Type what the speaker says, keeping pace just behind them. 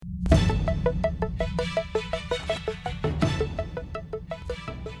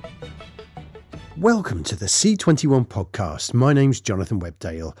Welcome to the C21 podcast. My name's Jonathan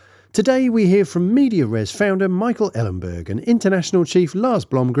Webdale. Today we hear from MediaRes founder Michael Ellenberg and international chief Lars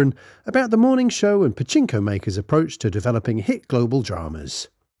Blomgren about the Morning Show and Pachinko makers' approach to developing hit global dramas.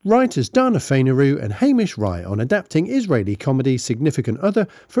 Writers Dana Fainaru and Hamish Wright on adapting Israeli comedy Significant Other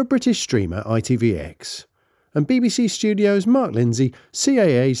for British streamer ITVX. And BBC Studios Mark Linsey,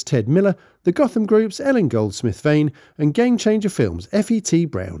 CAA's Ted Miller, the Gotham Group's Goldsmith-Vein and Gamechanger Films' Effie T.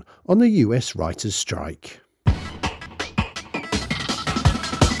 Brown on the US writers' strike.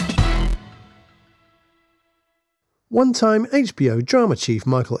 One-time HBO drama chief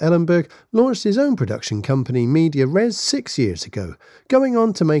Michael Ellenberg launched his own production company MediaRes 6 years ago, going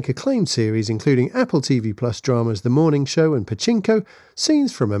on to make acclaimed series including Apple TV Plus dramas The Morning Show and Pachinko,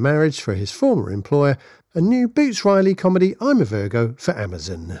 Scenes from a Marriage for his former employer, and new Boots Riley comedy I'm a Virgo for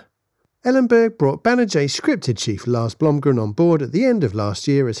Amazon. Ellenberg brought Banijay scripted chief Lars Blomgren on board at the end of last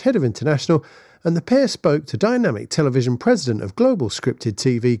year as head of international, and the pair spoke to Dynamic Television president of Global Scripted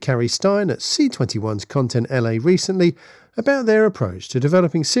TV Carrie Stein at C21's Content LA recently about their approach to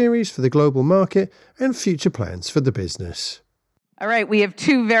developing series for the global market and future plans for the business. All right, we have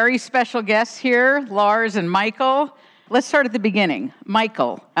two very special guests here, Lars and Michael. Let's start at the beginning.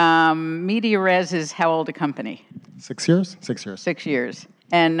 Michael, MediaRes is how old a company? 6 years? 6 years. 6 years.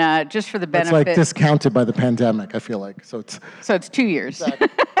 And just for the benefit... It's like discounted by the pandemic, I feel like. So it's 2 years. Exactly.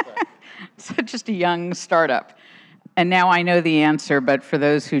 So just a young startup. And now I know the answer, but for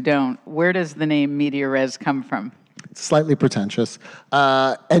those who don't, where does the name MediaRes come from? It's slightly pretentious.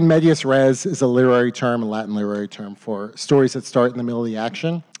 And medias res is a literary term, a Latin literary term for stories that start in the middle of the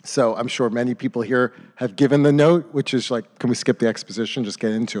action. So I'm sure many people here have given the note, which is like, can we skip the exposition, just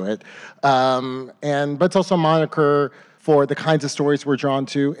get into it? But it's also a moniker for the kinds of stories we're drawn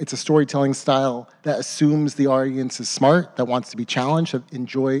to. It's a storytelling style that assumes the audience is smart, that wants to be challenged,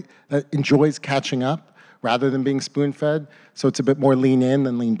 that enjoys catching up rather than being spoon-fed. So it's a bit more lean in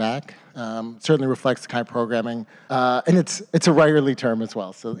than lean back. Certainly reflects the kind of programming. And it's a writerly term as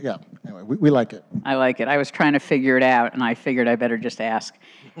well. So yeah, anyway, we like it. I like it. I was trying to figure it out, and I figured I better just ask.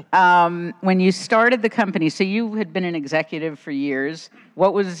 When you started the company, so you had been an executive for years.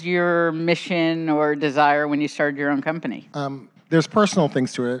 What was your mission or desire when you started your own company? There's personal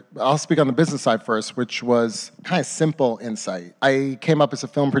things to it. I'll speak on the business side first, which was kind of simple insight. I came up as a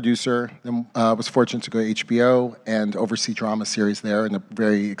film producer, and was fortunate to go to HBO and oversee drama series there in a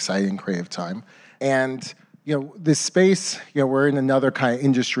very exciting, creative time. And this space, we're in another kind of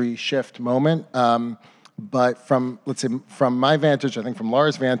industry shift moment. But from my vantage, I think from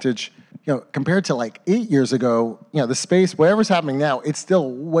Lars' vantage, compared to like 8 years ago, the space, whatever's happening now, it's still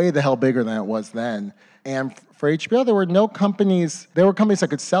way the hell bigger than it was then. And for HBO, there were no companies. There were companies that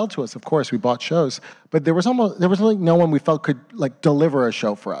could sell to us. Of course, we bought shows, but there was really no one we felt could like deliver a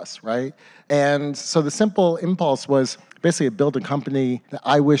show for us, right? And so the simple impulse was basically to build a company that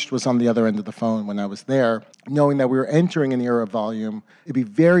I wished was on the other end of the phone when I was there, knowing that we were entering an era of volume. It'd be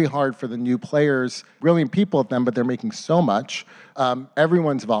very hard for the new players, brilliant people at them, but they're making so much.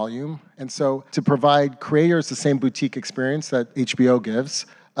 Everyone's volume, and so to provide creators the same boutique experience that HBO gives.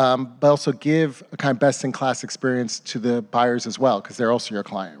 But also give a kind of best-in-class experience to the buyers as well, because they're also your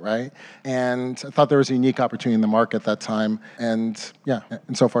client, right? And I thought there was a unique opportunity in the market at that time, and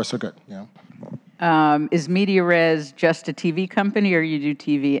so far so good. Is MediaRes just a TV company, or you do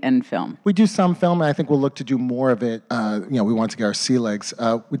TV and film? We do some film, and I think we'll look to do more of it. We want to get our sea legs.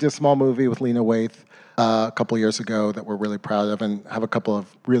 We did a small movie with Lena Waithe a couple years ago that we're really proud of, and have a couple of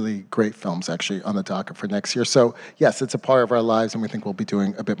really great films actually on the docket for next year. So yes, it's a part of our lives, and we think we'll be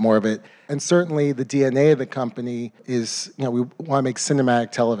doing a bit more of it. And certainly the DNA of the company is, we want to make cinematic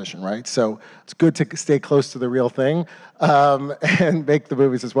television, right? So it's good to stay close to the real thing and make the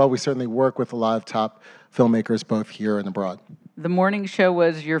movies as well. We certainly work with a lot of top filmmakers both here and abroad. The Morning Show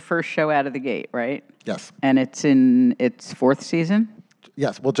was your first show out of the gate, right? Yes. And it's in its fourth season?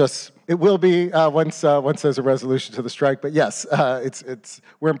 Yes, it will be once there's a resolution to the strike. But yes,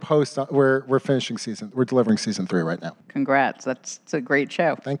 we're in post. We're finishing season. We're delivering season 3 right now. Congrats! It's a great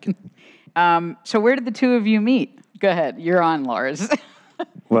show. Thank you. So where did the two of you meet? Go ahead. You're on, Lars.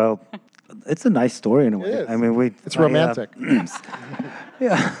 Well, it's a nice story in a way. It is. I mean, it's romantic.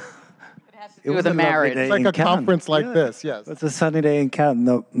 Yeah. It was a marriage. It's like a conference like this. Yes. It's a sunny day in Cannes.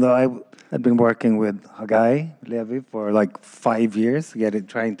 No, I had been working with Hagai Levy for like 5 years,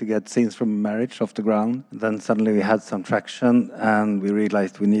 trying to get Scenes from a Marriage off the ground. And then suddenly we had some traction, and we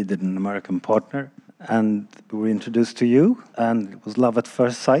realized we needed an American partner. And we were introduced to you, and it was love at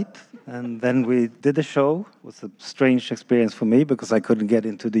first sight. And then we did the show. It was a strange experience for me because I couldn't get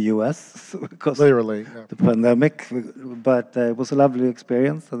into the US because literally the pandemic. But it was a lovely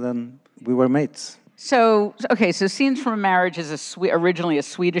experience. And then we were mates. So Scenes from a Marriage is originally a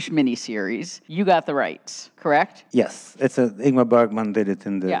Swedish miniseries. You got the rights, correct? Yes, Ingmar Bergman did it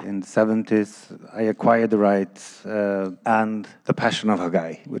in the 70s. I acquired the rights and The Passion of a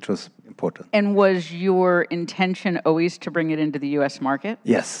Guy, which was important. And was your intention always to bring it into the U.S. market?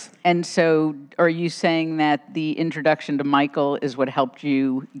 Yes. And so are you saying that the introduction to Michael is what helped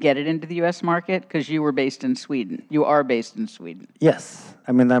you get it into the U.S. market? Because you were based in Sweden. You are based in Sweden. Yes.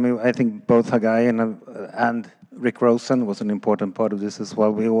 I mean, I think both Hagai and Rick Rosen was an important part of this as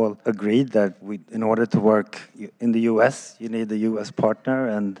well. We all agreed that in order to work in the U.S., you need a U.S. partner,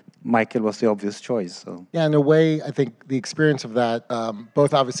 and Michael was the obvious choice. So. Yeah, in a way, I think the experience of that,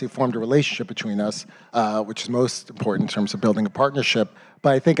 both obviously formed a relationship between us, which is most important in terms of building a partnership.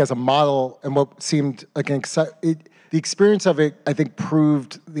 But I think as a model, and what seemed like the experience of it, I think,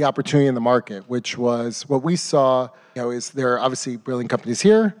 proved the opportunity in the market, which was what we saw, is there are obviously brilliant companies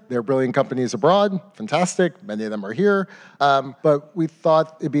here, there are brilliant companies abroad, fantastic, many of them are here, but we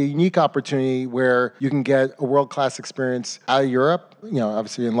thought it'd be a unique opportunity where you can get a world-class experience out of Europe,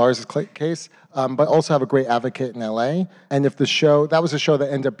 obviously in Lars' case, but also have a great advocate in LA. And if that was a show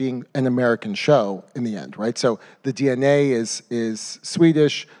that ended up being an American show in the end, right? So the DNA is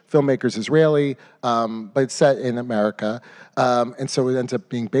Swedish, filmmakers Israeli, but it's set in America. And so it ends up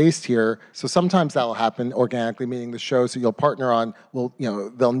being based here. So sometimes that will happen organically, meaning the shows that you'll partner on will,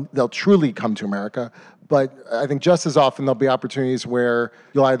 they'll truly come to America. But I think just as often there'll be opportunities where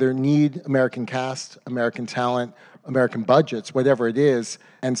you'll either need American cast, American talent, American budgets, whatever it is.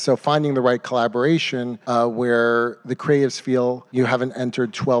 And so finding the right collaboration where the creatives feel you haven't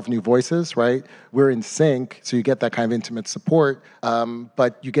entered 12 new voices, right? We're in sync, so you get that kind of intimate support,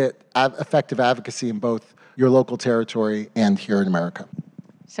 but you get effective advocacy in both your local territory and here in America.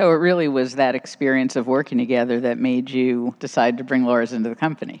 So it really was that experience of working together that made you decide to bring Lars into the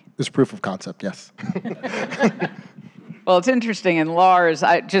company. There's proof of concept, yes. Well, it's interesting, and Lars,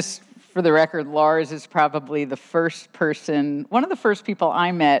 for the record, Lars is probably one of the first people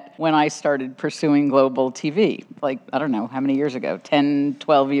I met when I started pursuing global TV, I don't know, how many years ago? 10,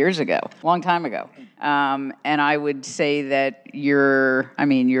 12 years ago, long time ago. And I would say that you're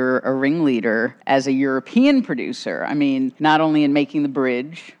a ringleader as a European producer. I mean, not only in making The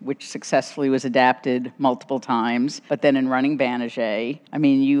Bridge, which successfully was adapted multiple times, but then in running Banijay. I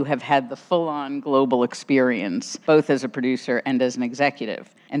mean, you have had the full-on global experience, both as a producer and as an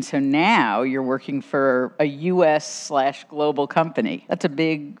executive. And so now you're working for a U.S./global company. That's a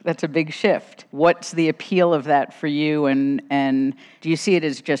big shift. What's the appeal of that for you? And do you see it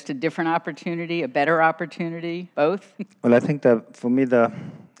as just a different opportunity, a better opportunity, both? Well, I think that for me, the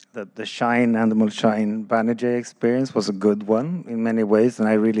Shine, Animal Shine Banijay experience was a good one in many ways, and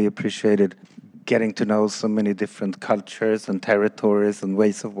I really appreciated getting to know so many different cultures and territories and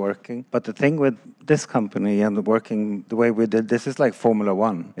ways of working. But the thing with this company and working the way we did, this is like Formula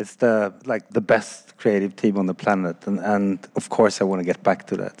One. It's the best creative team on the planet, and of course I want to get back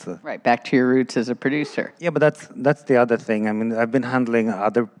to that. So. Right, back to your roots as a producer. Yeah, but that's the other thing. I mean, I've been handling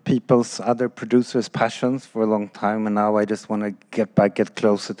other producers' passions for a long time, and now I just want to get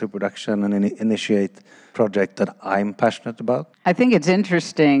closer to production and initiate project that I'm passionate about. I think it's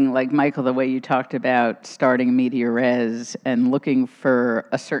interesting, like Michael, the way you talked about starting Media Res and looking for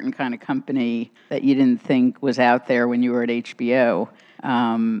a certain kind of company that you didn't think was out there when you were at HBO.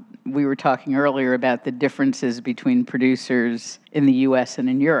 We were talking earlier about the differences between producers in the U.S. and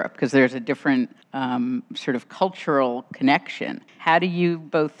in Europe, because there's a different sort of cultural connection. How do you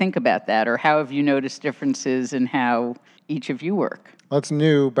both think about that, or how have you noticed differences in how each of you work? Well, it's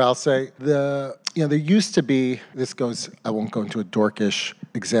new, but I'll say there used to be, I won't go into a dorkish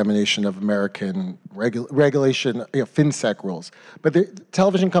examination of American regulation, FinSec rules, but the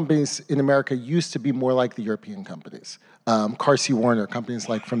television companies in America used to be more like the European companies. Carsey Warner, companies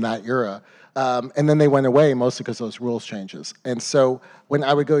like from that era. And then they went away mostly because of those rules changes. And so when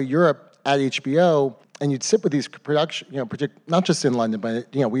I would go to Europe at HBO, and you'd sit with these production, not just in London,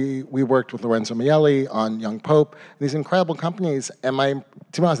 but we worked with Lorenzo Miele on Young Pope, these incredible companies, and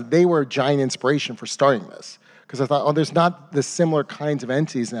to be honest, they were a giant inspiration for starting this. Because I thought, there's not the similar kinds of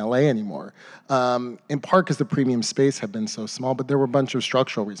entities in LA anymore. In part because the premium space had been so small, but there were a bunch of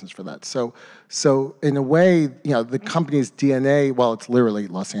structural reasons for that. So in a way, the company's DNA, while it's literally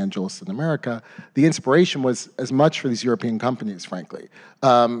Los Angeles in America, the inspiration was as much for these European companies, frankly.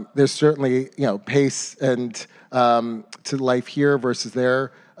 There's certainly, pace and to life here versus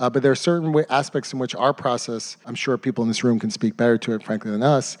there. But there are certain aspects in which our process, I'm sure people in this room can speak better to it, frankly, than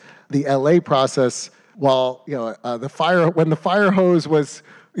us. The LA process, while when the fire hose was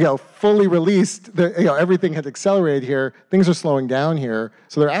fully released. Everything had accelerated here. Things are slowing down here.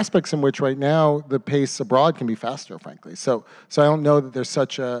 So there are aspects in which right now the pace abroad can be faster, frankly. So I don't know that there's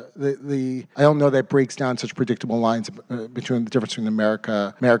such I don't know that breaks down such predictable lines between the difference between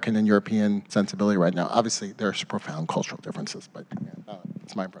American and European sensibility right now. Obviously, there's profound cultural differences, but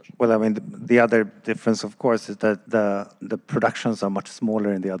that's my impression. Well, I mean, the other difference, of course, is that the productions are much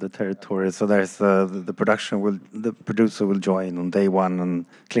smaller in the other territories. So there's the producer will join on day one and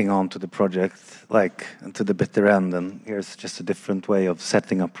cling on to the project to the bitter end. And here's just a different way of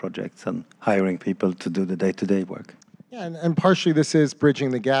setting up projects and hiring people to do the day-to-day work. Yeah, and partially this is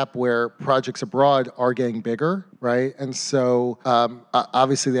bridging the gap where projects abroad are getting bigger, right? And so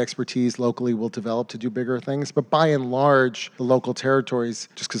obviously the expertise locally will develop to do bigger things, but by and large, the local territories,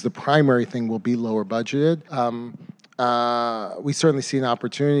 just because the primary thing will be lower budgeted, we certainly see an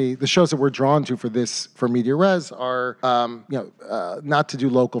opportunity. The shows that we're drawn to for Media Res are, not to do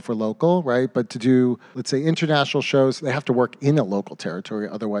local for local, right? But to do, let's say, international shows. They have to work in a local territory,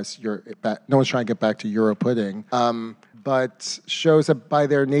 otherwise no one's trying to get back to Euro pudding. But shows that by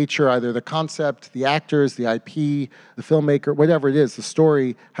their nature, either the concept, the actors, the IP, the filmmaker, whatever it is, the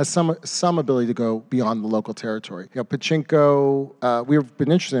story has some ability to go beyond the local territory. Pachinko, we've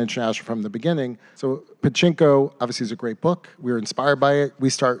been interested in international from the beginning. So Pachinko obviously is a great book. We were inspired by it. We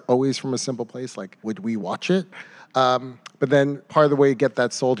start always from a simple place, like, would we watch it? But then part of the way to get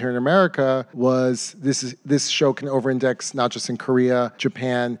that sold here in America was this show can over-index not just in Korea,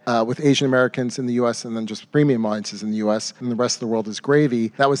 Japan, with Asian Americans in the U.S. and then just premium audiences in the U.S. and the rest of the world is gravy.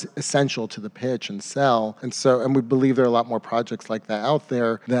 That was essential to the pitch and sell. And we believe there are a lot more projects like that out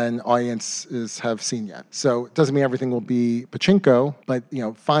there than audiences have seen yet. So it doesn't mean everything will be Pachinko, but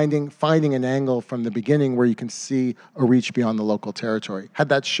finding an angle from the beginning where you can see a reach beyond the local territory. Had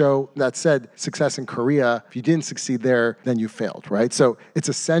that said, success in Korea, if you didn't succeed there, then you failed, right? So it's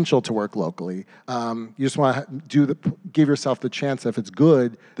essential to work locally. You just want to give yourself the chance that if it's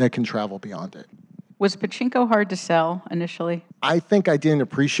good, that it can travel beyond it. Was Pachinko hard to sell initially? I think I didn't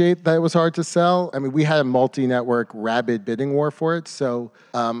appreciate that it was hard to sell. I mean, we had a multi-network rabid bidding war for it. So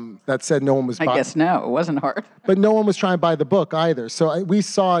that said, no one was I guess no, it wasn't hard. But no one was trying to buy the book either. So we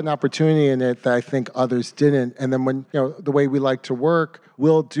saw an opportunity in it that I think others didn't. And then when, the way we like to work,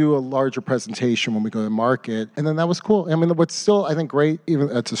 we'll do a larger presentation when we go to market. And then that was cool. I mean, what's still, I think, great,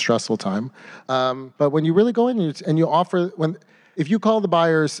 even it's a stressful time. But when you really go in and you offer, if you call the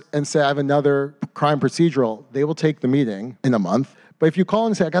buyers and say, I have another crime procedural, they will take the meeting in a month. But if you call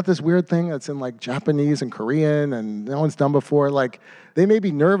and say, I got this weird thing that's in Japanese and Korean and no one's done before, they may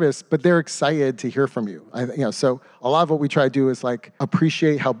be nervous, but they're excited to hear from you. So a lot of what we try to do is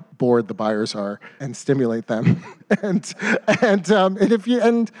appreciate how bored the buyers are and stimulate them. and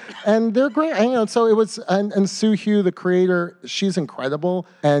they're great. So it was, and Sue Hugh, the creator, she's incredible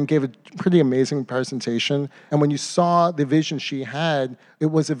and gave a pretty amazing presentation. And when you saw the vision she had,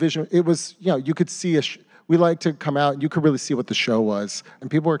 it was a vision. It was, you could see we like to come out and you could really see what the show was, and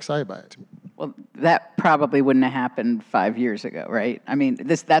people were excited by it. Well, that probably wouldn't have happened 5 years ago, right? I mean,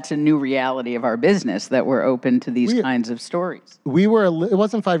 that's a new reality of our business, that we're open to these kinds of stories. It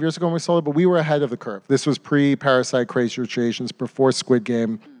wasn't 5 years ago when we sold it, but we were ahead of the curve. This was pre-Parasite, Crazy Rich Asians, before Squid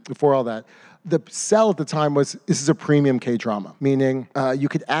Game, before all that. The sell at the time was, this is a premium K-drama, meaning you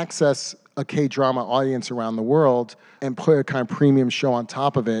could access a K-drama audience around the world and put a kind of premium show on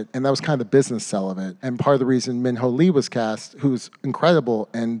top of it. And that was kind of the business sell of it. And part of the reason Min-Ho Lee was cast, who's incredible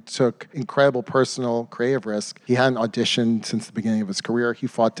and took incredible personal creative risk. He hadn't auditioned since the beginning of his career. He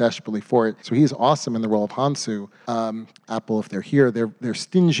fought desperately for it. So he's awesome in the role of Hansu. Apple, if they're here, they're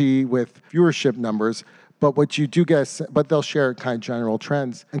stingy with viewership numbers. But what you do get, but they'll share kind of general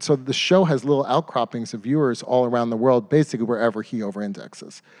trends. And so the show has little outcroppings of viewers all around the world, basically wherever he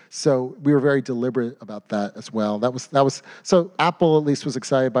over-indexes. So we were very deliberate about that as well. That was so Apple at least was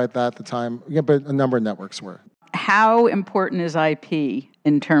excited by that at the time. Yeah, but a number of networks were. How important is IP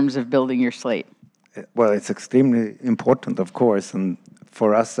in terms of building your slate? Well, it's extremely important, of course, and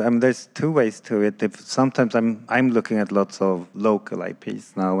for us, there's two ways to it. Sometimes I'm looking at lots of local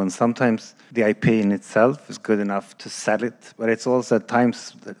IPs now, and sometimes the IP in itself is good enough to sell it, but it's also at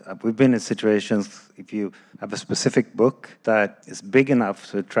times that we've been in situations, if you have a specific book that is big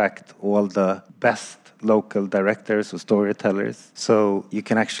enough to attract all the best local directors or storytellers. So you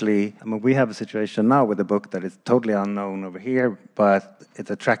can actually, we have a situation now with a book that is totally unknown over here, but it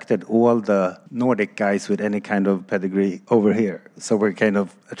attracted all the Nordic guys with any kind of pedigree over here. So we're kind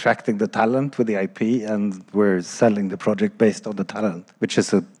of attracting the talent with the IP, and we're selling the project based on the talent, which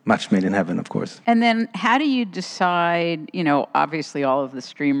is a match made in heaven, of course. And then how do you decide, obviously all of the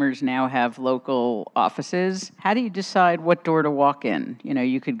streamers now have local offices. How do you decide what door to walk in?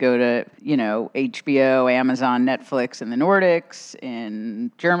 You could go to, HBO, Amazon, Netflix in the Nordics,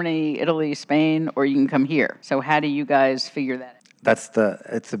 in Germany, Italy, Spain, or you can come here. So how do you guys figure that out?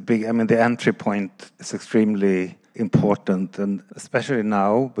 The entry point is extremely important, and especially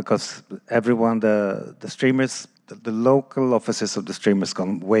now because everyone, the streamers, the local offices of the streamers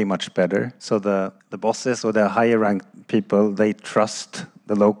gone way much better. So the bosses or the higher ranked people, they trust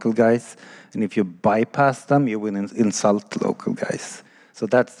the local guys, and if you bypass them, you will insult the local guys.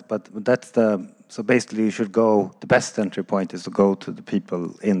 So basically you should go, the best entry point is to go to the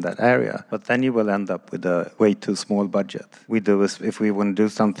people in that area, but then you will end up with a way too small budget. If we want to do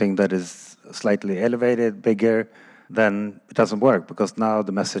something that is slightly elevated, bigger, then it doesn't work, because now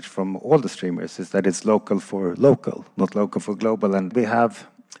the message from all the streamers is that it's local for local, not local for global. And we have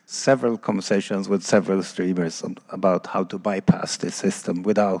several conversations with several streamers about how to bypass this system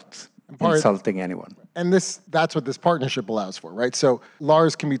without insulting anyone. And that's what this partnership allows for, right? So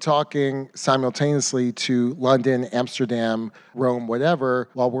Lars can be talking simultaneously to London, Amsterdam, Rome, whatever,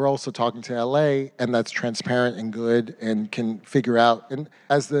 while we're also talking to LA, and that's transparent and good and can figure out. And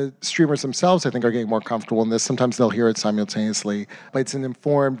as the streamers themselves, I think, are getting more comfortable in this, sometimes they'll hear it simultaneously, but it's an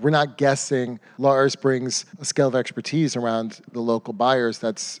informed, we're not guessing. Lars brings a scale of expertise around the local buyers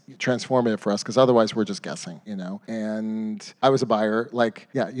that's transformative for us, because otherwise we're just guessing, And I was a buyer,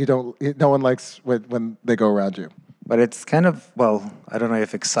 no one likes when they go around you. But it's kind of, I don't know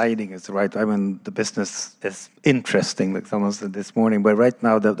if exciting is the right. The business is interesting, like someone said this morning. But right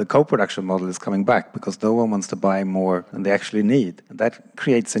now, the co-production model is coming back because no one wants to buy more than they actually need. And that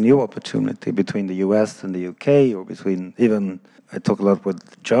creates a new opportunity between the US and the UK, or between even, I talk a lot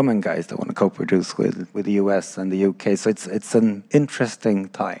with German guys that want to co-produce with the US and the UK. So it's an interesting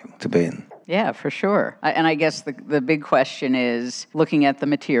time to be in. Yeah, for sure. And I guess the big question is looking at the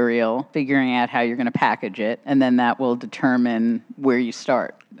material, figuring out how you're going to package it, and then that will determine where you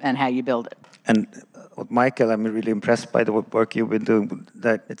start and how you build it. And Michael, I'm really impressed by the work you've been doing,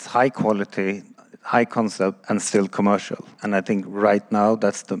 that it's high quality, high concept, and still commercial. And I think right now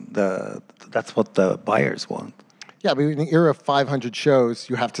that's that's what the buyers want. Yeah, but in the era of 500 shows,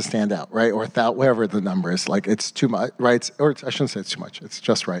 you have to stand out, right? Or whatever the number is. It's too much, right? I shouldn't say it's too much. It's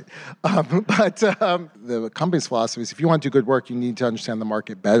just right. But the company's philosophy is if you want to do good work, you need to understand the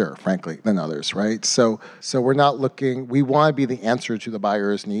market better, frankly, than others, right? So we're not looking, we want to be the answer to the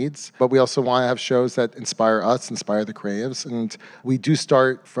buyer's needs, but we also want to have shows that inspire us, inspire the creatives. And we do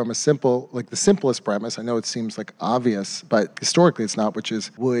start from the simplest premise. I know it seems obvious, but historically it's not, which is,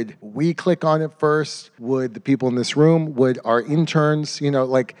 would we click on it first? Would the people in this room, would our interns, you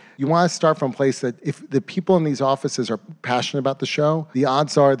want to start from a place that if the people in these offices are passionate about the show, the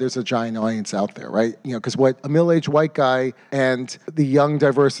odds are there's a giant audience out there, right? Because what a middle-aged white guy and the young,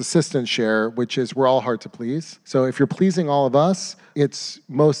 diverse assistant share, which is we're all hard to please. So if you're pleasing all of us, it's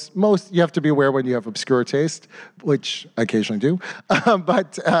most you have to be aware when you have obscure taste, which I occasionally do.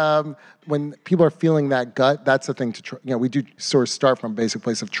 But when people are feeling that gut, that's the thing to we do sort of start from a basic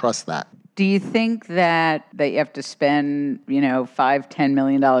place of trust that. Do you think that you have to spend, $5-10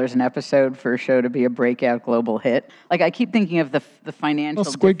 million an episode for a show to be a breakout global hit? I keep thinking of the financial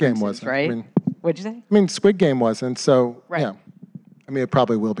Squid Game wasn't, right? What'd you say? Squid Game wasn't, so right. Yeah. It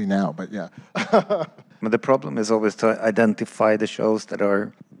probably will be now, but yeah. The problem is always to identify the shows that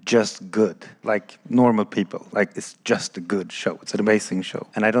are just good, like normal people. It's just a good show. It's an amazing show.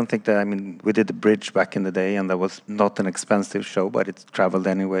 And I don't think that, we did The Bridge back in the day, and that was not an expensive show, but it traveled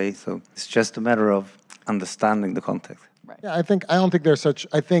anyway. So it's just a matter of understanding the context. Right. Yeah, I don't think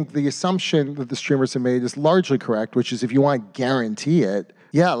I think the assumption that the streamers have made is largely correct, which is if you want to guarantee it,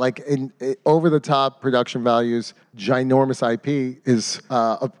 yeah, in over-the-top production values, ginormous IP is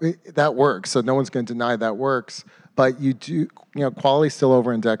that works. So no one's going to deny that works. But you do, quality still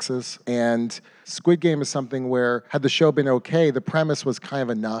over-indexes. And Squid Game is something where, had the show been okay, the premise was kind of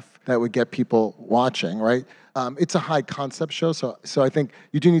enough that would get people watching, right? It's a high-concept show, so I think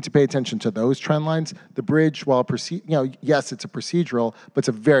you do need to pay attention to those trend lines. The Bridge, while yes, it's a procedural, but it's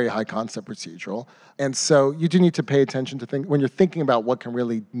a very high-concept procedural. And so you do need to pay attention to things when you're thinking about what can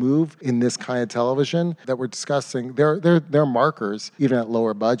really move in this kind of television that we're discussing. There are markers even at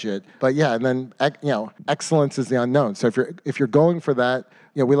lower budget, but yeah, and then excellence is the unknown. So if you're going for that,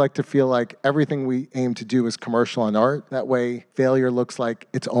 we like to feel like everything we aim to do is commercial and art. That way, failure looks like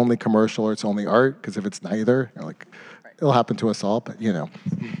it's only commercial or it's only art. Because if it's neither, it'll happen to us all. But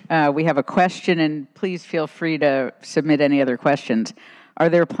we have a question, and please feel free to submit any other questions. Are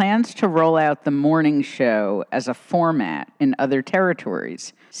there plans to roll out the morning show as a format in other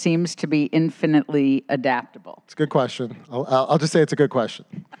territories? Seems to be infinitely adaptable. It's a good question. I'll just say it's a good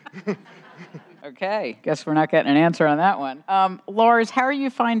question. Okay, guess we're not getting an answer on that one. Lars, how are you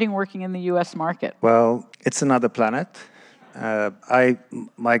finding working in the U.S. market? Well, it's another planet.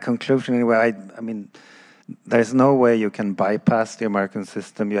 My conclusion anyway, I mean, there's no way you can bypass the American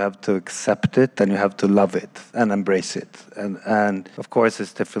system. You have to accept it, and you have to love it and embrace it. And of course,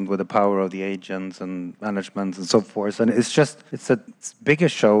 it's different with the power of the agents and management and so forth. And it's bigger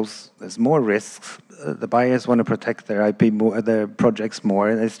shows. There's more risks. The buyers want to protect their IP more, their projects more.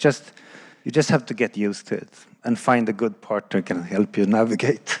 And you just have to get used to it and find a good partner who can help you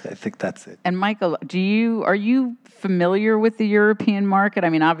navigate. I think that's it. And Michael, are you familiar with the European market? I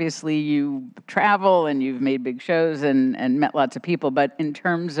mean, obviously you travel and you've made big shows and met lots of people, but in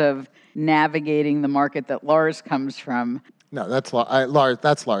terms of navigating the market that Lars comes from, No, that's Lars.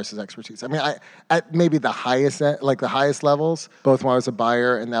 That's Lars's expertise. I mean, at maybe the highest levels, both when I was a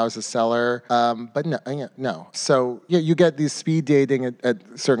buyer and now as a seller. But no. So yeah, you get these speed dating at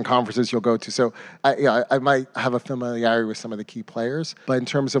certain conferences you'll go to. So I might have a familiarity with some of the key players, but in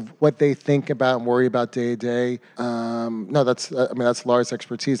terms of what they think about and worry about day to day, no, that's Lars'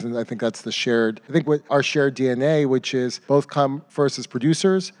 expertise, and I think that's what our shared DNA, which is both come first as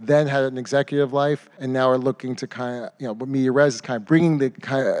producers, then had an executive life, and now are looking to kind of what Media Res is kind of bringing the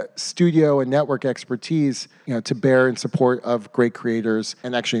kind of studio and network expertise, to bear in support of great creators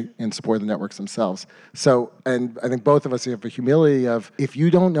and actually in support of the networks themselves. So, and I think both of us have a humility of, if you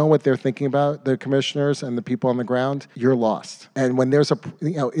don't know what they're thinking about, the commissioners and the people on the ground, you're lost. And when there's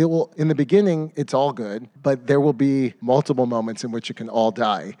it will, in the beginning, it's all good, but there will be multiple moments in which it can all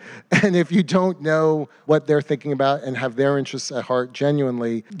die. And if you don't know what they're thinking about and have their interests at heart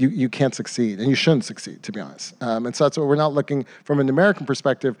genuinely, you can't succeed, and you shouldn't succeed, to be honest. And so that's what we're not looking from an American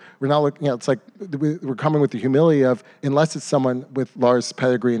perspective. We're not looking. It's like we're coming with the humility of, unless it's someone with Lars'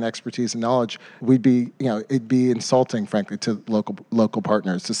 pedigree and expertise and knowledge, we'd be, it'd be insulting, frankly, to local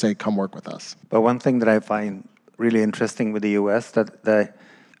partners to say, come work with us. But one thing that I find really interesting with the US, that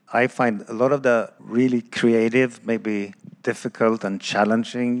I find a lot of the really creative, maybe difficult and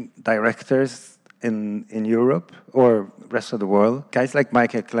challenging directors in Europe or rest of the world, guys like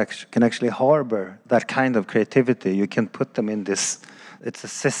Michael can actually harbor that kind of creativity. You can put them in this. It's a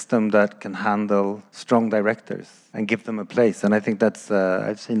system that can handle strong directors and give them a place. And I think that's,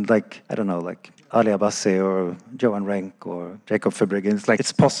 I've seen like Ali Abbasi or Johan Renck or Jacob Verbruggen.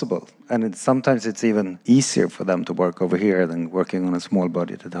 It's possible. And sometimes it's even easier for them to work over here than working on a small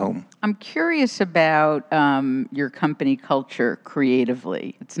budget at home. I'm curious about your company culture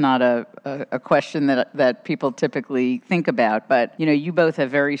creatively. It's not a question that people typically think about, but you both have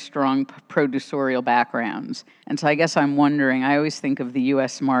very strong producerial backgrounds. And so I guess I'm wondering, I always think of the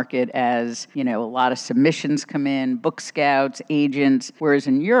U.S. market as, a lot of submissions come in, book scouts, agents, whereas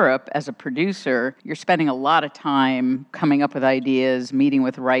in Europe, as a producer, you're spending a lot of time coming up with ideas, meeting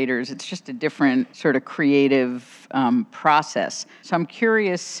with writers. It's just a different sort of creative process. So I'm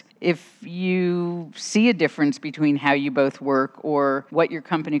curious if you see a difference between how you both work or what your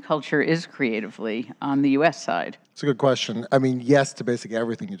company culture is creatively on the U.S. side. It's a good question. I mean, yes to basically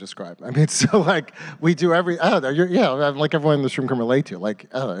everything you described. I mean, so we do like everyone in this room can relate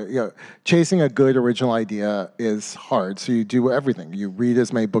to. Chasing a good original idea is hard. So you do everything. You read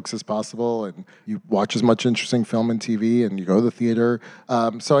as many books as possible, and you watch as much interesting film and TV, and you go to the theater.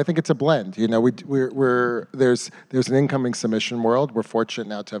 So I think it's a blend. There's an incoming submission world. We're fortunate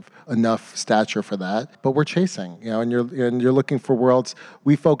now to have enough stature for that, but we're chasing. And you're looking for worlds.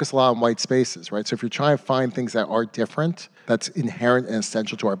 We focus a lot on white spaces, right? So if you're trying to find things that are different, that's inherent and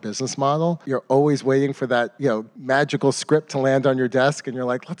essential to our business model, you're always waiting for that, magical script to land on your desk, and you're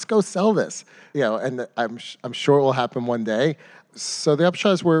like, let's go sell this, and I'm sure it will happen one day. So the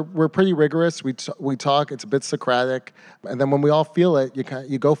upshot is we're pretty rigorous. We talk. It's a bit Socratic, and then when we all feel it,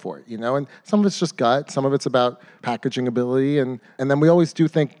 you go for it, And some of it's just gut. Some of it's about packaging ability, and then we always do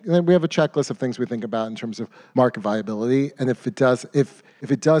think. And we have a checklist of things we think about in terms of market viability, and if it doesn't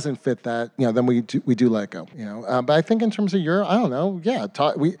fit that, then we do let it go, But I think in terms of Europe, I don't know. Yeah,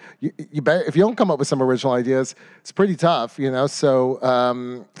 you bet if you don't come up with some original ideas, it's pretty tough, So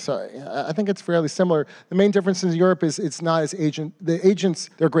I think it's fairly similar. The main difference in Europe is it's not as the agents,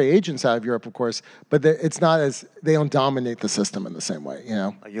 they're great agents out of Europe, of course, but it's not as, they don't dominate the system in the same way,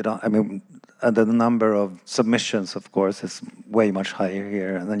 You don't, I mean, the number of submissions, of course, is way much higher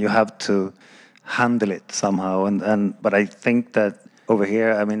here, and then you have to handle it somehow. But I think that over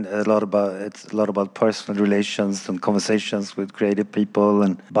here, I mean, it's a lot about personal relations and conversations with creative people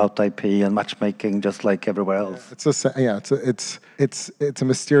and about IP and matchmaking, just like everywhere else. It's a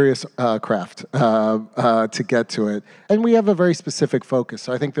mysterious craft to get to it, and we have a very specific focus.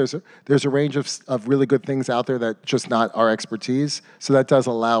 So I think there's a range of really good things out there that just not our expertise. So that does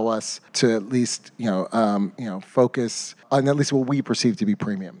allow us to at least focus on at least what we perceive to be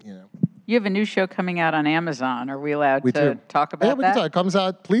premium. You have a new show coming out on Amazon. Are we allowed We to do. talk about we that? can talk. It comes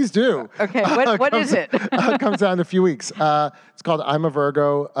out. Please do. Okay. What is it? It comes out in a few weeks. It's called I'm a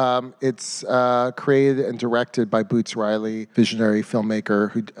Virgo. It's created and directed by Boots Riley, visionary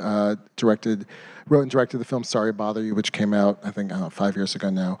filmmaker who wrote and directed the film Sorry to Bother You, which came out, I think, 5 years ago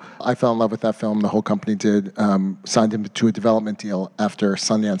now. I fell in love with that film. The whole company did. Signed him to a development deal after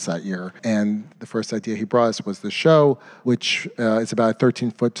Sundance that year. And the first idea he brought us was the show, which is about a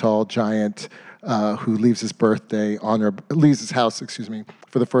 13-foot-tall giant who leaves his house,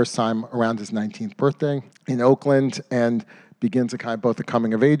 for the first time around his 19th birthday in Oakland, and begins a kind of both a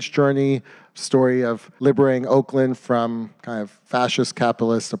coming-of-age journey, story of liberating Oakland from kind of fascist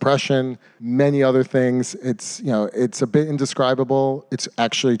capitalist oppression, many other things. It's a bit indescribable. It's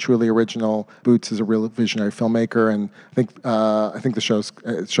actually truly original. Boots is a real visionary filmmaker, and I think the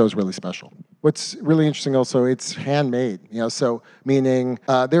show's really special. What's really interesting also, it's handmade, so meaning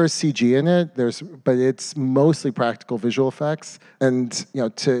there is CG in it, but it's mostly practical visual effects, and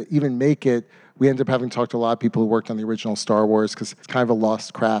to even make it, we ended up having talked to a lot of people who worked on the original Star Wars because it's kind of a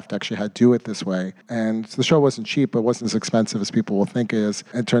lost craft actually how to do it this way. And the show wasn't cheap, but it wasn't as expensive as people will think it is.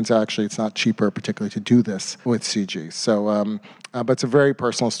 And it turns out actually it's not cheaper particularly to do this with CG. So, but it's a very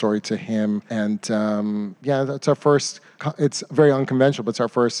personal story to him. And that's our first, it's very unconventional, but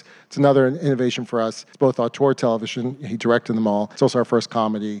it's another innovation for us. It's both auteur television, he directed them all. It's also our first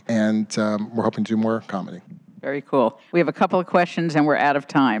comedy, and we're hoping to do more comedy. Very cool. We have a couple of questions and we're out of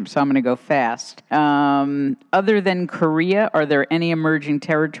time, so I'm going to go fast. Other than Korea, are there any emerging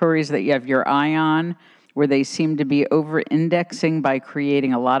territories that you have your eye on where they seem to be over-indexing by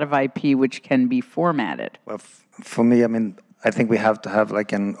creating a lot of IP which can be formatted? Well, for me, I mean, I think we have to have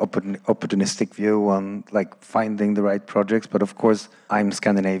like an opportunistic view on like finding the right projects. But of course, I'm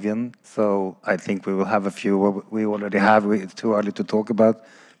Scandinavian, so I think we will have a few. We already have. It's too early to talk about.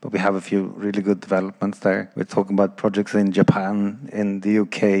 But we have a few really good developments there. We're talking about projects in Japan, in the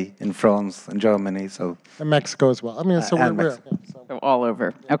UK, in France, and Germany. And Mexico as well. I mean, so So all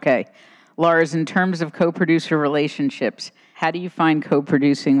over. Okay. Lars, in terms of co-producer relationships, how do you find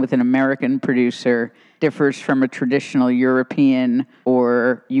co-producing with an American producer differs from a traditional European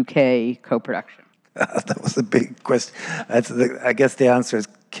or UK co-production? That was a big question. I guess the answer is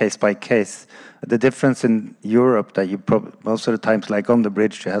case by case. The difference in Europe that you most of the times, like on the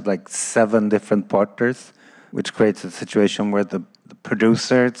bridge, you had like 7 different partners, which creates a situation where the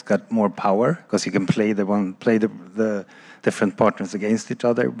producer's got more power because you can play the different partners against each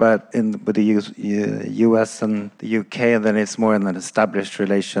other. But with the US and the UK, then it's more an established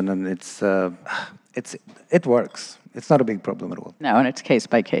relation, and it works. It's not a big problem at all. No, and it's case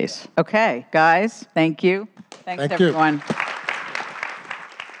by case. Okay, guys, thank you. Thanks, everyone.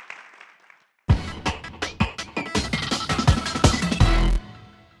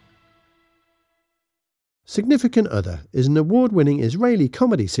 Significant Other is an award-winning Israeli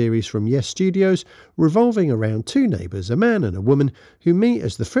comedy series from Yes Studios revolving around 2 neighbours, a man and a woman, who meet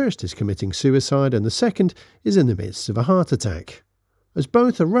as the first is committing suicide and the second is in the midst of a heart attack. As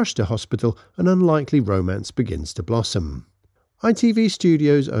both are rushed to hospital, an unlikely romance begins to blossom. ITV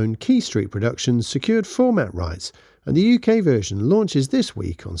Studios' own Key Street Productions secured format rights, and the UK version launches this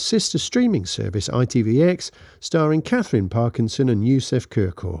week on sister streaming service ITVX, starring Catherine Parkinson and Youssef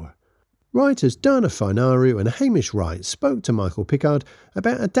Kirkor. Writers Dana Fainaru and Hamish Wright spoke to Michael Pickard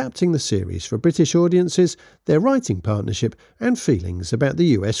about adapting the series for British audiences, their writing partnership, and feelings about the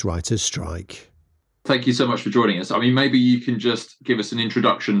US writers' strike. Thank you so much for joining us. I mean, maybe you can just give us an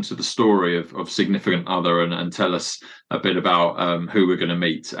introduction to the story of Significant Other and tell us a bit about who we're going to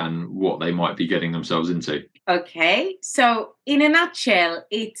meet and what they might be getting themselves into. Okay, so in a nutshell,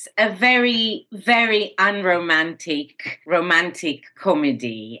 it's a very, very romantic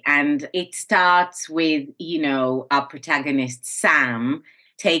comedy. And it starts with, our protagonist, Sam,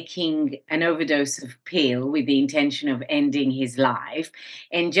 taking an overdose of pill with the intention of ending his life.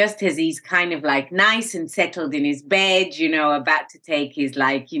 And just as he's kind of like nice and settled in his bed, about to take his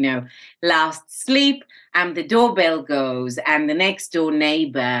last sleep, and the doorbell goes, and the next door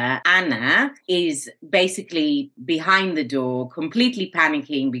neighbor, Anna, is basically behind the door, completely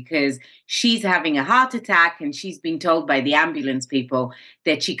panicking because she's having a heart attack and she's been told by the ambulance people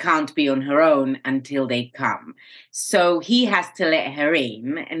that she can't be on her own until they come. So he has to let her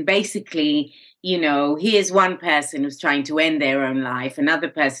in, and basically, here's one person who's trying to end their own life, another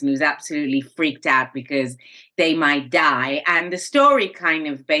person who's absolutely freaked out because they might die. And the story kind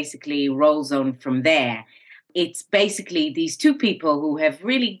of basically rolls on from there. It's basically these two people who have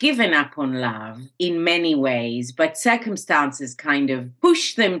really given up on love in many ways, but circumstances kind of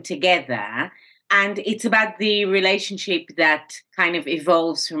push them together. And it's about the relationship that kind of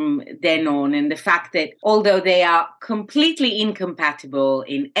evolves from then on, and the fact that although they are completely incompatible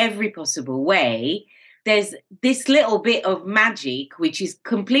in every possible way, there's this little bit of magic, which is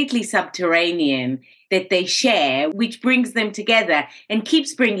completely subterranean, that they share, which brings them together and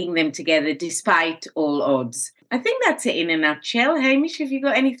keeps bringing them together despite all odds. I think that's it in a nutshell. Hamish, have you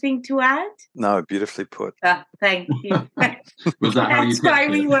got anything to add? No, beautifully put. Thank you. Was that how you That's why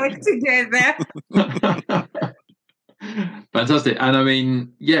we work together. Fantastic. And I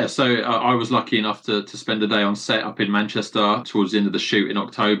mean, so I was lucky enough to spend a day on set up in Manchester towards the end of the shoot in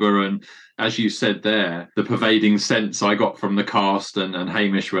October. And as you said there, the pervading sense I got from the cast and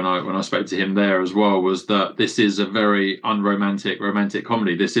Hamish when I spoke to him there as well was that this is a very unromantic romantic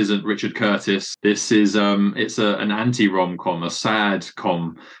comedy. This isn't Richard Curtis. This is it's an anti-rom-com, a sad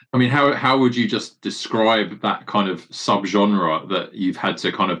com. I mean, how would you just describe that kind of subgenre that you've had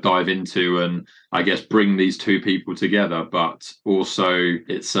to kind of dive into and I guess bring these two people together? But also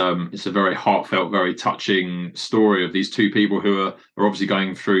it's a very heartfelt, very touching story of these two people who are obviously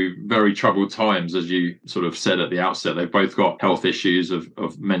going through very troubled times, as you sort of said at the outset. They've both got health issues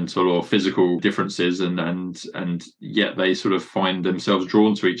of mental or physical differences, and yet they sort of find themselves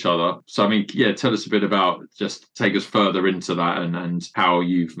drawn to each other. So I mean, tell us a bit about, just take us further into that and how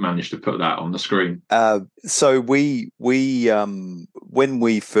you've managed to put that on the screen. So we when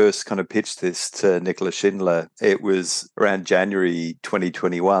we first kind of pitched this to Nicola Schindler, it was around January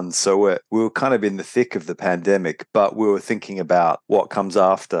 2021. So we were kind of in the thick of the pandemic, but we were thinking about what comes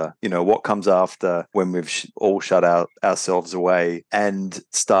after, what comes after when we've all shut ourselves away and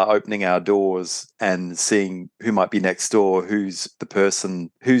start opening our doors and seeing who might be next door, who's the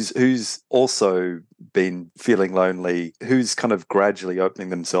person who's also been feeling lonely, who's kind of gradually opening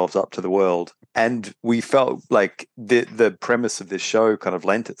themselves up to the world. And we felt like the premise of this show kind of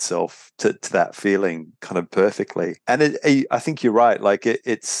lent itself to that feeling kind of perfectly. And I think you're right. Like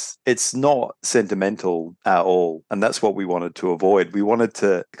it's not sentimental at all. And that's what we wanted to avoid. We wanted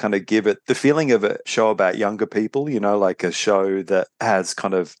to kind of give it the feeling of a show about younger people, like a show that has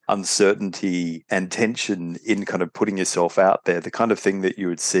kind of uncertainty and tension in kind of putting yourself out there, the kind of thing that you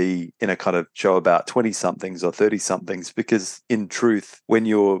would see in a kind of show about 20-somethings or 30-somethings. Because in truth, when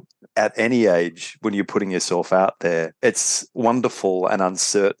you're at any age, when you're putting yourself out there, it's wonderful and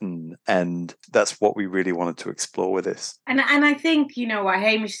uncertain, and that's what we really wanted to explore with this. And I think, what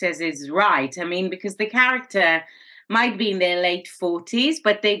Hamish says is right. I mean, because the character might be in their late 40s,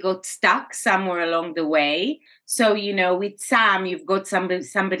 but they got stuck somewhere along the way. So, with Sam, you've got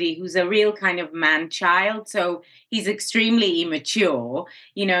somebody who's a real kind of man-child. So he's extremely immature,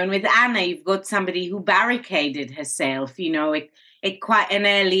 and with Anna, you've got somebody who barricaded herself, at quite an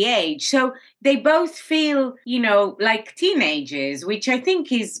early age. So they both feel, like teenagers, which I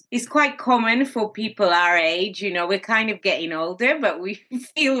think is quite common for people our age. We're kind of getting older, but we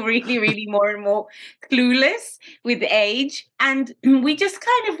feel really, really more and more clueless with age. And we just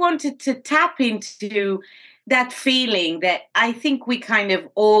kind of wanted to tap into that feeling that I think we kind of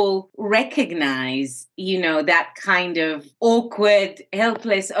all recognize, that kind of awkward,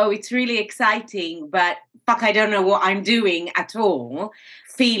 helpless, oh, it's really exciting, but fuck, I don't know what I'm doing at all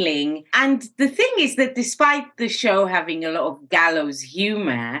feeling. And the thing is that despite the show having a lot of gallows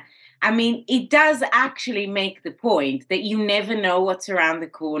humor, I mean, it does actually make the point that you never know what's around the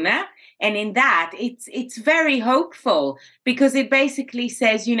corner. And in that, it's very hopeful, because it basically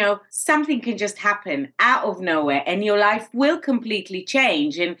says, something can just happen out of nowhere and your life will completely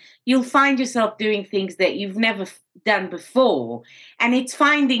change and you'll find yourself doing things that you've never done before. And it's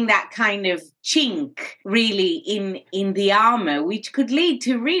finding that kind of chink really in the armor, which could lead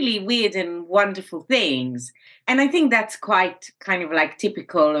to really weird and wonderful things. And I think that's quite kind of like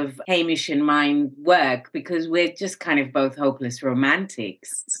typical of Hamish and mine work, because we're just kind of both hopeless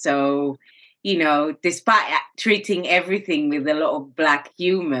romantics. So, despite treating everything with a lot of black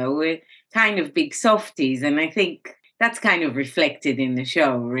humor, we're kind of big softies. And I think that's kind of reflected in the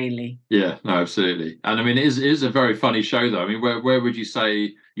show, really. Yeah, no, absolutely. And I mean, it is a very funny show, though. I mean, where would you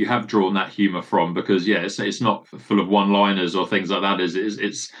say you have drawn that humour from? Because yeah, it's not full of one-liners or things like that.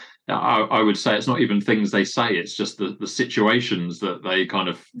 It's I would say it's not even things they say. It's just the situations that they kind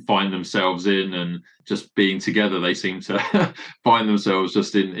of find themselves in, and just being together. They seem to find themselves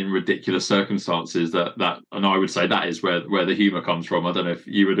just in ridiculous circumstances. That and I would say that is where the humour comes from. I don't know if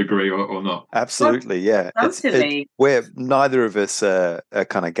you would agree or not. Absolutely, yeah. Totally. We're neither of us are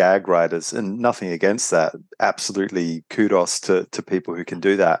kind of gag writers, and nothing against that. Absolutely, kudos to people who can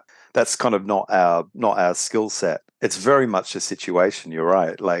do that. That's kind of not our skill set. It's very much a situation. You're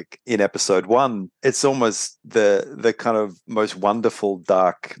right. Like in episode 1, it's almost the kind of most wonderful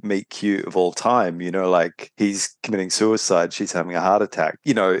dark meet cute of all time. You know, like he's committing suicide, she's having a heart attack.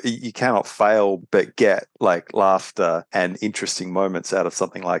 You know, you cannot fail but get like laughter and interesting moments out of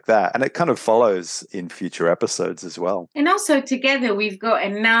something like that. And it kind of follows in future episodes as well. And also together we've got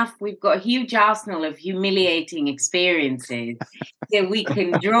a huge arsenal of humiliating experiences that we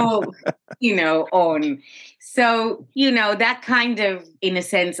can draw, on. So, that kind of, in a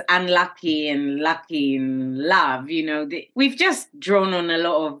sense, unlucky and lucky in love, we've just drawn on a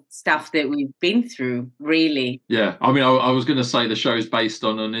lot of stuff that we've been through, really. Yeah. I mean, I was going to say the show's based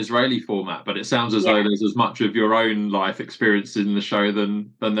on an Israeli format, but it sounds as though there's as much of your own life experience in the show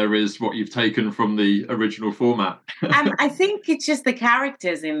than there is what you've taken from the original format. I think it's just the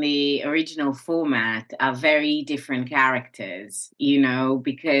characters in the original format are very different characters,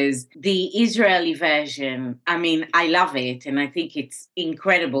 because the Israeli version, I mean, I love it and I think it's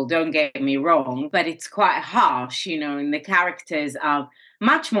incredible, don't get me wrong, but it's quite harsh, and the characters are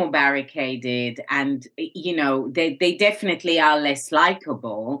much more barricaded and, they definitely are less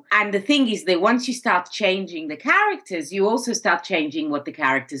likable. And the thing is that once you start changing the characters, you also start changing what the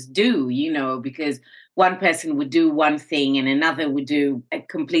characters do, because one person would do one thing and another would do a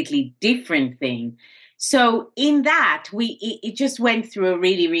completely different thing. So in that, it just went through a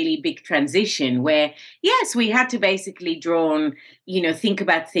really, really big transition where, yes, we had to basically think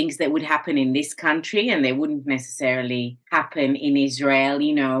about things that would happen in this country and they wouldn't necessarily happen in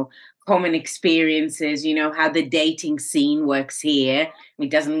Israel, common experiences, how the dating scene works here.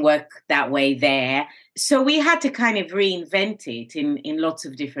 It doesn't work that way there. So we had to kind of reinvent it in lots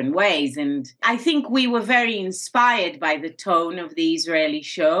of different ways. And I think we were very inspired by the tone of the Israeli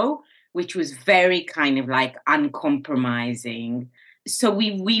show, which was very kind of like uncompromising. So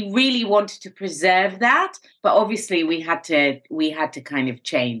we really wanted to preserve that, but obviously we had to kind of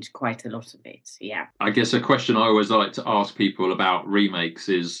change quite a lot of it. Yeah. I guess a question I always like to ask people about remakes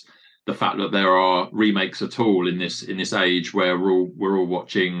is the fact that there are remakes at all in this age where we're all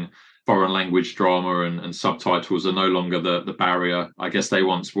watching foreign language drama and subtitles are no longer the barrier I guess they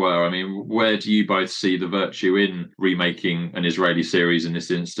once were. I mean, where do you both see the virtue in remaking an Israeli series in this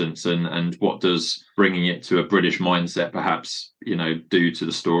instance, and what does bringing it to a British mindset perhaps do to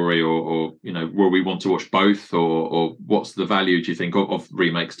the story, or will we want to watch both, or what's the value, do you think, of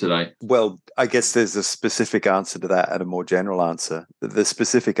remakes today? Well, I guess there's a specific answer to that and a more general answer. The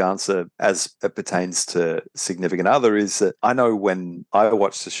specific answer as it pertains to Significant Other is that I know when I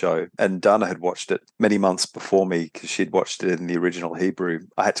watched the show, and Dana had watched it many months before me because she'd watched it in the original Hebrew,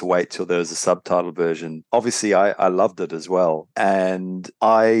 I had to wait till there was a subtitle version. Obviously, I loved it as well. And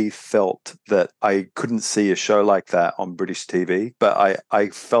I felt that I couldn't see a show like that on British TV, but I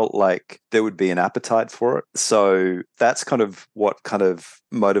felt like there would be an appetite for it. So that's kind of what kind of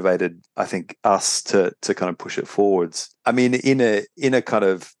motivated, I think, us to kind of push it forwards. I mean, in a kind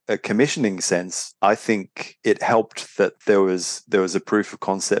of a commissioning sense, I think it helped that there was a proof of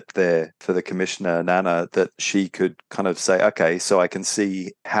concept there for the commissioner, Nana, that she could kind of say, okay, so I can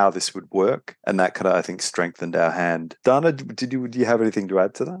see how this would work. And that kind of, I think, strengthened our hand. Dana, do you have anything to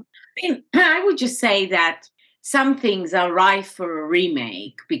add to that? I would just say that some things are rife for a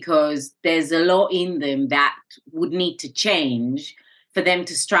remake because there's a lot in them that would need to change for them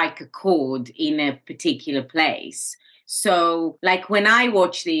to strike a chord in a particular place. So, like when I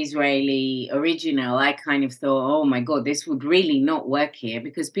watched the Israeli original, I kind of thought, oh my God, this would really not work here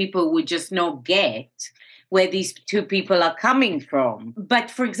because people would just not get where these two people are coming from. But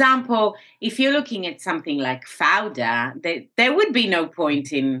for example, if you're looking at something like Fauda, there would be no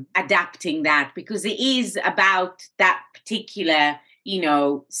point in adapting that because it is about that particular,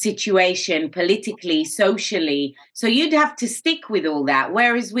 situation politically, socially. So you'd have to stick with all that.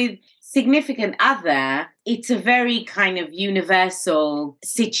 Whereas with Significant Other, it's a very kind of universal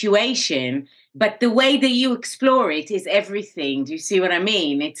situation, but the way that you explore it is everything. Do you see what I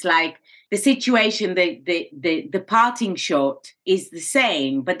mean? It's like the situation, the parting shot is the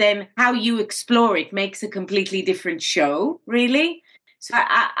same, but then how you explore it makes a completely different show, really. So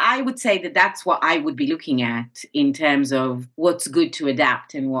I would say that that's what I would be looking at in terms of what's good to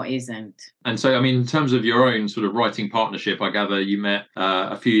adapt and what isn't. And so, I mean, in terms of your own sort of writing partnership, I gather you met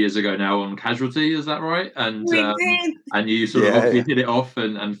a few years ago now on Casualty, is that right? And We did. And you sort of obviously hit it off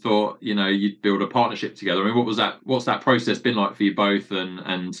and thought, you'd build a partnership together. I mean, what's that process been like for you both?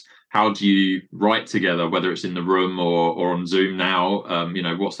 And how do you write together, whether it's in the room or on Zoom now?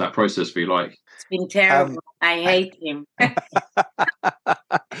 What's that process for you like? It's been terrible. I hate him.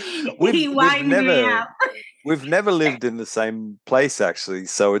 He winds me up. We've never lived in the same place, actually.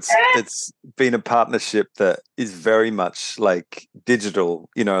 So it's been a partnership that is very much like digital,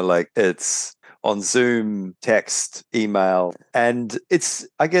 like it's on Zoom, text, email. And it's,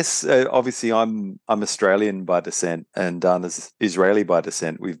 I guess, obviously I'm Australian by descent and Dana's Israeli by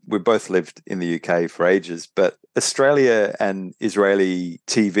descent. We've both lived in the UK for ages, but Australia and Israeli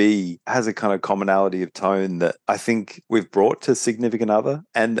TV has a kind of commonality of tone that I think we've brought to Significant Other.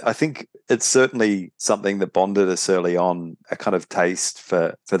 And I think it's certainly something that bonded us early on, a kind of taste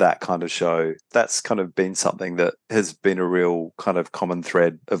for that kind of show. That's kind of been something that has been a real kind of common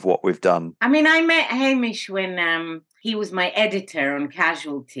thread of what we've done. I mean, I met Hamish when he was my editor on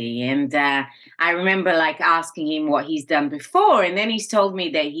Casualty, and I remember asking him what he's done before, and then he's told me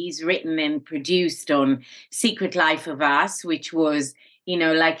that he's written and produced on Secret Life of Us, which was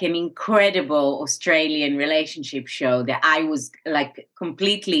an incredible Australian relationship show that I was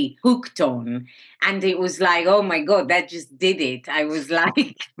completely hooked on. And it was oh my God, that just did it. I was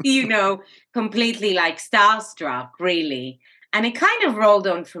completely starstruck, really. And it kind of rolled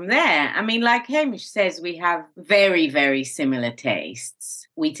on from there. I mean, like Hamish says, we have very, very similar tastes.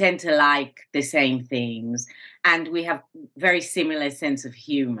 We tend to like the same things. And we have very similar sense of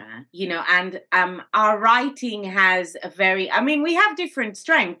humor, and our writing has we have different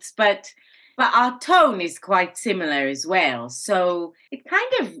strengths, but our tone is quite similar as well. So it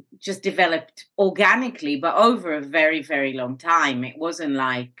kind of just developed organically, but over a very, very long time. It wasn't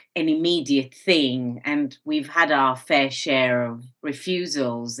like an immediate thing. And we've had our fair share of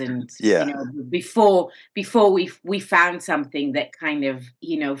refusals. And, before we found something that kind of,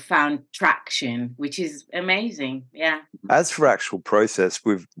 found traction, which is amazing. Yeah. As for actual process,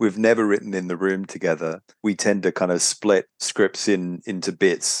 we've never written in the room together. We tend to kind of split scripts into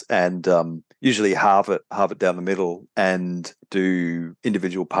bits and usually halve it down the middle and do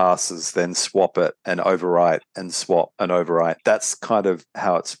individual passes, then swap it and overwrite and swap and overwrite. That's kind of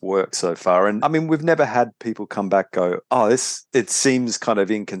how it's worked so far. And I mean, we've never had people come back go, it seems kind of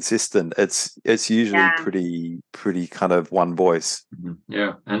inconsistent. It's usually pretty kind of one voice. Mm-hmm.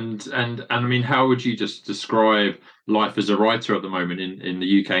 Yeah. And I mean, how would you just describe life as a writer at the moment in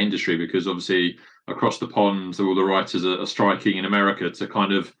the UK industry? Because obviously across the pond, all the writers are striking in America to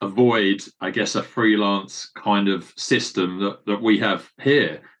kind of avoid, I guess, a freelance kind of system that we have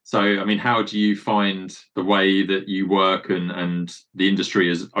here. So, I mean, how do you find the way that you work and the industry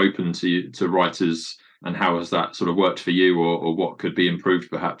is open to writers, and how has that sort of worked for you, or what could be improved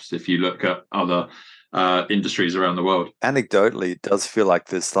perhaps if you look at other industries around the world? Anecdotally, it does feel like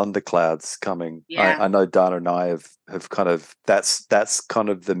there's thunderclouds coming. Yeah. I know Dana and I have kind of that's kind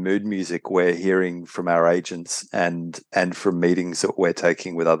of the mood music we're hearing from our agents and from meetings that we're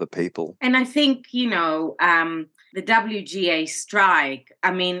taking with other people. And I think the WGA strike,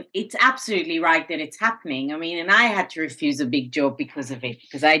 I mean, it's absolutely right that it's happening. I mean, and I had to refuse a big job because of it,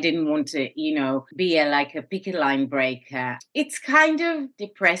 because I didn't want to, be a picket line breaker. It's kind of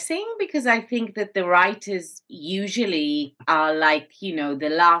depressing because I think that the writers usually are the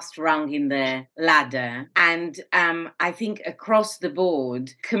last rung in the ladder. And I think across the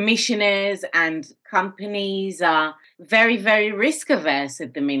board, commissioners and companies are very, very risk averse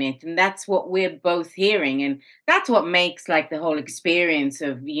at the minute. And that's what we're both hearing. And that's what makes the whole experience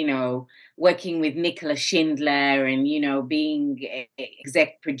of, working with Nicola Schindler and, being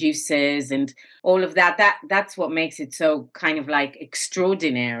exec producers and all of that's what makes it so kind of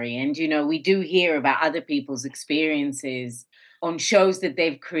extraordinary. And, we do hear about other people's experiences on shows that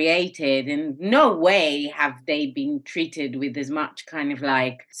they've created, and no way have they been treated with as much kind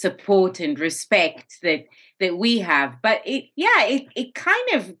of support and respect that we have. But it kind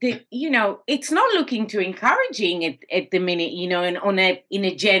of, it's not looking too encouraging at the minute, and in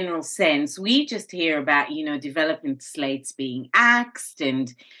a general sense. We just hear about, development slates being axed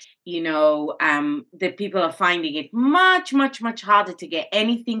and, that people are finding it much, much, much harder to get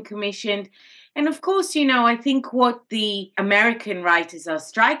anything commissioned. And of course, I think what the American writers are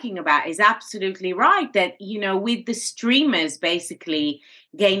striking about is absolutely right, that, with the streamers basically,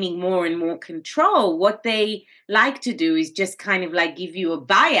 gaining more and more control, what they like to do is just kind of like give you a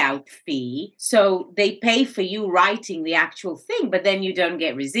buyout fee. So they pay for you writing the actual thing, but then you don't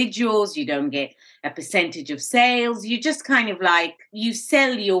get residuals, you don't get a percentage of sales. You just kind of like, you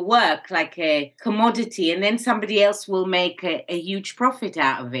sell your work like a commodity, and then somebody else will make a huge profit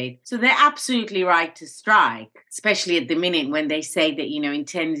out of it. So they're absolutely right to strike, especially at the minute when they say that, in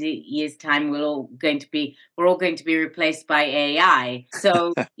 10 years' time, we're all going to be replaced by AI.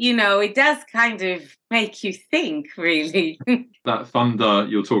 So, it does kind of make you think, really. That thunder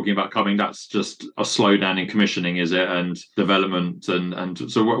you're talking about coming, that's just a slowdown in commissioning, is it? And development.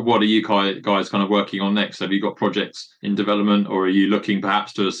 And so what are you guys kind of working on next? Have you got projects in development, or are you looking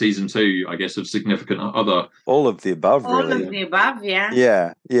perhaps to a season 2, I guess, of Significant Other? All of the above, really. All of the above,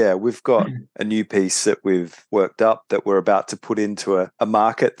 yeah. Yeah. We've got a new piece that we've worked up that we're about to put into a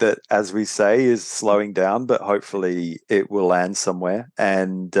market that, as we say, is slowing down, but hopefully it will land somewhere.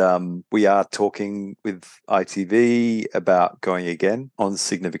 And we are talking with ITV about going again on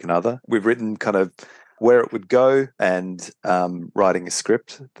Significant Other. We've written kind of where it would go and writing a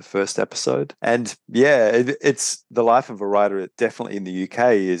script, the first episode. And it's the life of a writer, definitely in the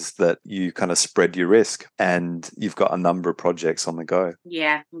UK, is that you kind of spread your risk and you've got a number of projects on the go.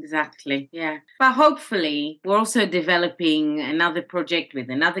 Yeah, exactly. Yeah. But hopefully we're also developing another project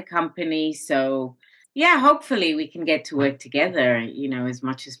with another company. So yeah, hopefully we can get to work together, as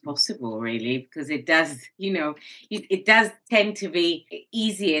much as possible, really, because it does, it does tend to be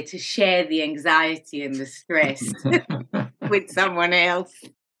easier to share the anxiety and the stress with someone else.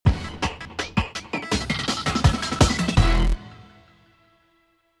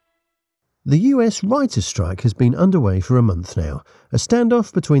 The US writers' strike has been underway for a month now, a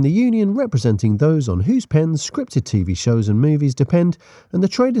standoff between the union representing those on whose pens scripted TV shows and movies depend, and the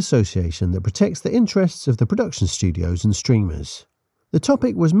trade association that protects the interests of the production studios and streamers. The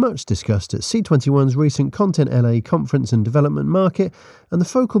topic was much discussed at C21's recent Content LA conference and development market, and the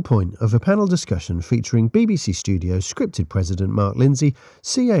focal point of a panel discussion featuring BBC Studios scripted president Mark Linsey,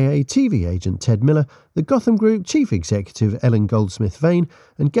 CAA TV agent Ted Miller, the Gotham Group chief executive Ellen Goldsmith-Vein,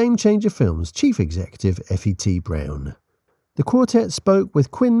 and Gamechanger Films chief executive Effie T. Brown. The quartet spoke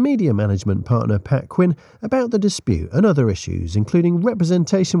with Quinn Media Management partner Pat Quinn about the dispute and other issues, including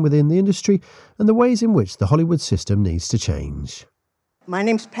representation within the industry and the ways in which the Hollywood system needs to change. My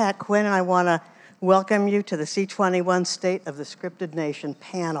name's Pat Quinn, and I want to welcome you to the C21 State of the Scripted Nation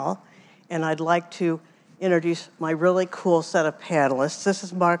panel. And I'd like to introduce my really cool set of panelists. This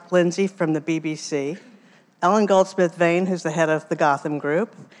is Mark Linsey from the BBC, Ellen Goldsmith-Vein, who's the head of the Gotham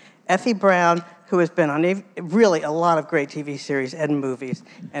Group, Effie Brown, who has been on really a lot of great TV series and movies,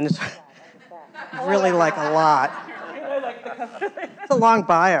 and it's really like a lot. It's a long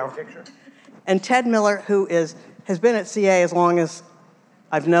bio. And Ted Miller, who has been at CA as long as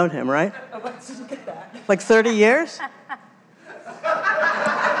I've known him, right? Like 30 years?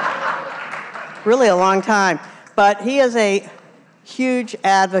 Really a long time. But he is a huge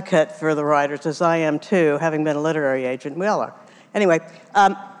advocate for the writers, as I am too, having been a literary agent. We all are. Anyway,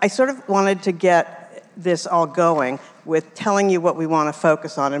 I sort of wanted to get this all going with telling you what we want to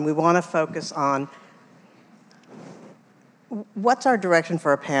focus on. And we want to focus on what's our direction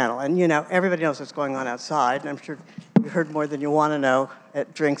for a panel. And, everybody knows what's going on outside, and I'm sure you heard more than you want to know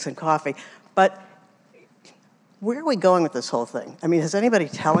at drinks and coffee. But where are we going with this whole thing? I mean, is anybody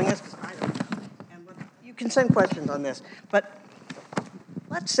telling us? 'Cause I don't know. And you can send questions on this. But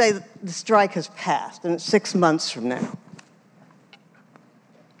let's say the strike has passed, and it's 6 months from now.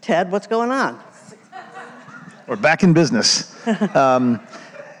 Ted, what's going on? We're back in business. I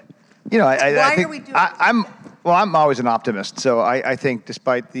think are we doing I'm always an optimist. So I think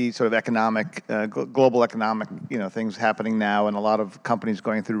despite the sort of economic, global economic, things happening now and a lot of companies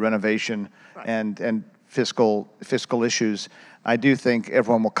going through renovation and fiscal issues, I do think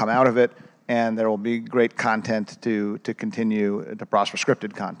everyone will come out of it and there will be great content to continue to prosper,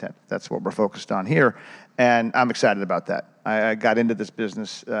 scripted content. That's what we're focused on here. And I'm excited about that. I got into this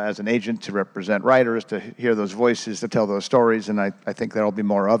business as an agent to represent writers, to hear those voices, to tell those stories, and I think there'll be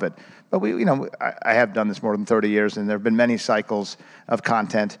more of it. But I have done this more than 30 years, and there have been many cycles of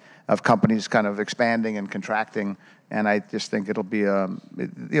content, of companies kind of expanding and contracting, and I just think it'll be,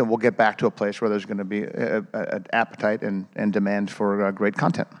 we'll get back to a place where there's going to be an appetite and demand for great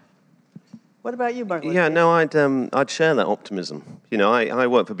content. What about you, Mark? Yeah, no, I'd share that optimism. I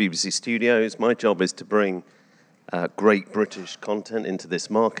work for BBC Studios. My job is to bring great British content into this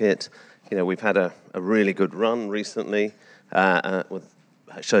market. We've had a really good run recently with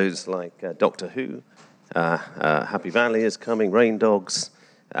shows like Doctor Who, Happy Valley is coming, Rain Dogs,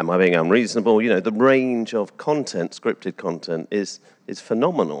 Am I being unreasonable? The range of content, scripted content, is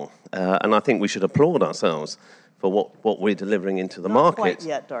phenomenal. And I think we should applaud ourselves for what we're delivering into the market. Not quite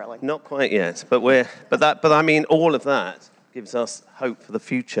yet, darling. Not quite yet. But I mean, all of that gives us hope for the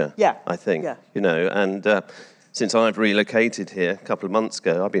future. Yeah. I think. Yeah. And since I've relocated here a couple of months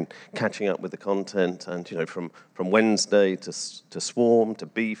ago, I've been catching up with the content, and from Wednesday to Swarm to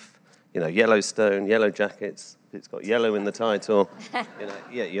Beef, Yellowstone, Yellow Jackets. It's got yellow in the title.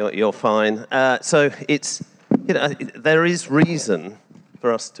 Yeah, you're fine. So it's there is reason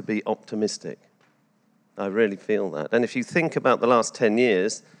for us to be optimistic. I really feel that. And if you think about the last 10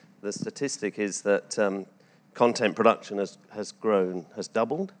 years, the statistic is that content production has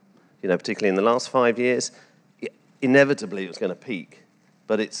doubled. Particularly in the last 5 years. Inevitably, it was going to peak,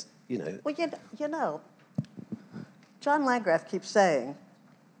 but it's Well, John Landgraf keeps saying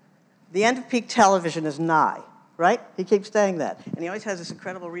the end of peak television is nigh, right? He keeps saying that, and he always has this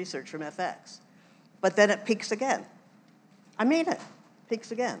incredible research from FX. But then it peaks again. I mean it,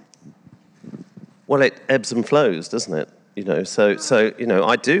 peaks again. Well, it ebbs and flows, doesn't it? So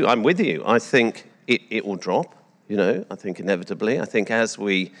I'm with you. I think it will drop. I think inevitably. I think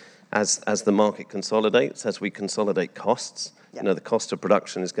as the market consolidates, as we consolidate costs, the cost of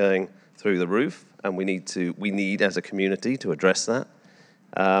production is going through the roof, and we need as a community to address that.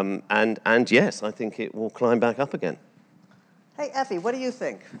 And yes, I think it will climb back up again. Hey, Effie, what do you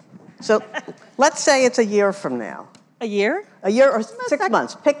think? So let's say it's a year from now. A year? A year or 6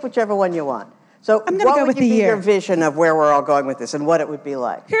 months. Pick whichever one you want. So I'm going to go with the year. Your vision of where we're all going with this and what it would be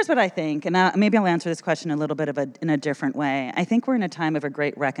like? Here's what I think, and maybe I'll answer this question a little bit in a different way. I think we're in a time of a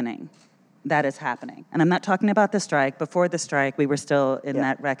great reckoning that is happening. And I'm not talking about the strike. Before the strike, we were still in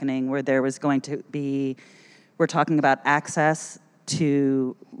that reckoning where there was going to be, we're talking about access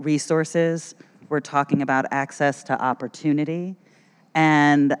to resources. We're talking about access to opportunity.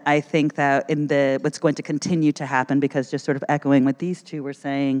 And I think that what's going to continue to happen, because just sort of echoing what these two were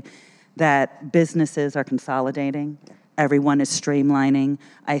saying, that businesses are consolidating, everyone is streamlining.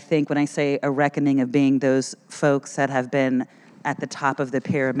 I think when I say a reckoning of being those folks that have been at the top of the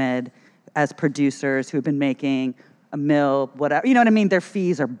pyramid as producers who've been making a mill, whatever, you know what I mean? Their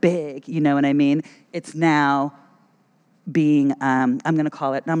fees are big, you know what I mean? It's now being, I'm going to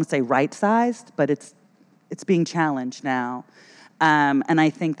call it, I'm going to say right-sized, but it's being challenged now. And I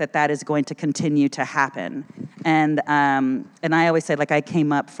think that is going to continue to happen. And I always say, I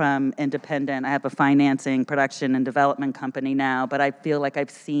came up from independent. I have a financing, production, and development company now, but I feel like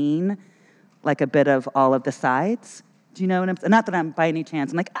I've seen, a bit of all of the sides. Do you know what I'm saying? Not that I'm by any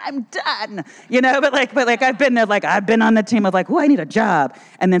chance. I'm done, but I've been there, I've been on the team of I need a job.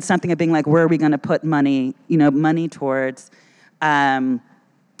 And then something of being where are we going to put money, money towards.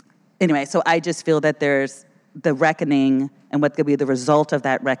 Anyway, so I just feel that there's the reckoning, and what could be the result of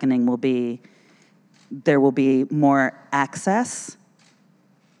that reckoning will be there will be more access,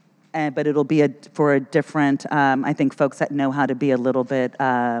 but it'll be for a different, I think, folks that know how to be a little bit,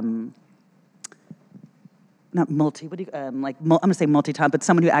 not multi, what do you, I'm going to say multi-time, but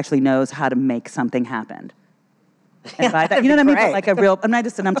someone who actually knows how to make something happen. And by that, you know what I mean?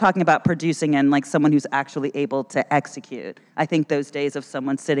 But I'm talking about producing and someone who's actually able to execute. I think those days of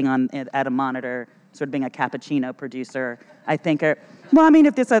someone sitting at a monitor, sort of being a cappuccino producer, I think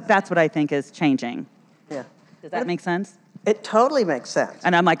that's what I think is changing. Yeah. Does that make sense? It totally makes sense.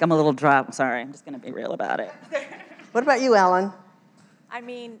 And I'm a little drop. Sorry, I'm just going to be real about it. What about you, Ellen?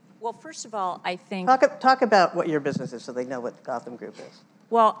 Well, first of all, I think... Talk about what your business is so they know what Gotham Group is.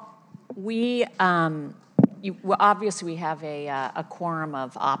 Well, we... obviously, we have a quorum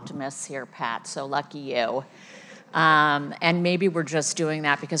of optimists here, Pat, so lucky you. And maybe we're just doing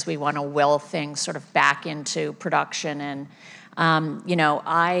that because we want to will things sort of back into production. And,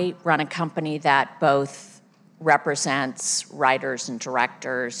 I run a company that both represents writers and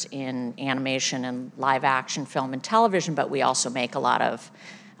directors in animation and live action film and television, but we also make a lot of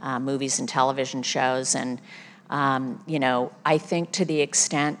movies and television shows. And, I think to the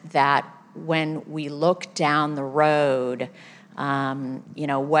extent that when we look down the road,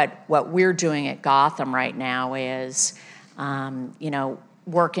 what we're doing at Gotham right now is,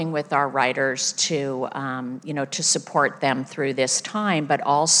 working with our writers to support them through this time, but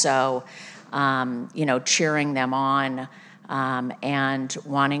also, cheering them on and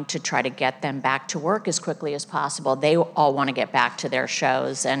wanting to try to get them back to work as quickly as possible. They all want to get back to their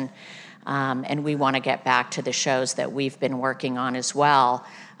shows, and we want to get back to the shows that we've been working on as well.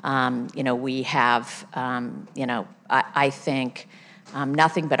 We have, I think,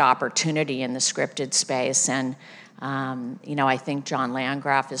 nothing but opportunity in the scripted space. And, I think John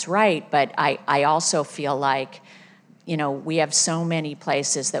Landgraf is right. But I also feel like, we have so many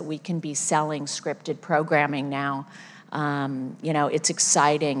places that we can be selling scripted programming now. It's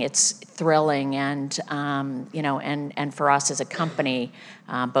exciting, it's thrilling, and and for us as a company,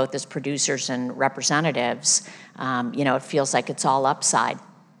 both as producers and representatives, it feels like it's all upside.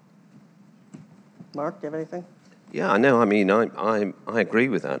 Mark, do you have anything? Yeah, I know. I mean, I agree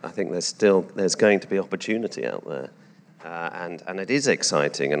with that. I think there's going to be opportunity out there, and it is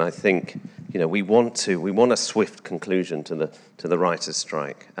exciting. And I think we want a swift conclusion to the writers'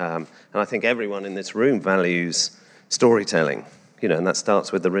 strike. And I think everyone in this room values storytelling, and that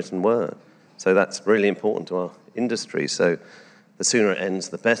starts with the written word. So that's really important to our industry. So the sooner it ends,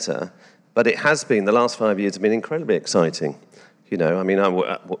 the better. But it has been, the last 5 years have been incredibly exciting.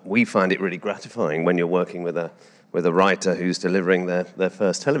 We find it really gratifying when you're working with a writer who's delivering their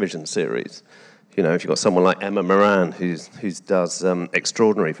first television series. If you've got someone like Emma Moran who does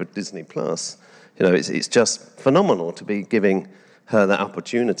Extraordinary for Disney Plus, it's just phenomenal to be giving her that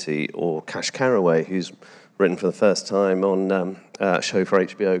opportunity. Or Cash Carraway, who's written for the first time on a show for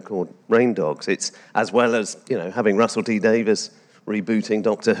HBO called Rain Dogs. It's as well as having Russell T Davies rebooting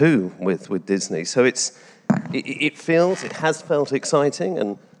Doctor Who with Disney. So it has felt exciting,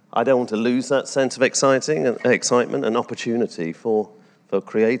 and I don't want to lose that sense of excitement and opportunity for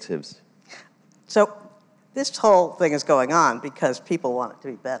creatives. So this whole thing is going on because people want it to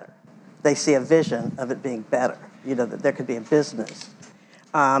be better. They see a vision of it being better, that there could be a business.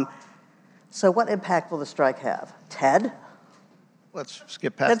 So what impact will the strike have? Ted? Let's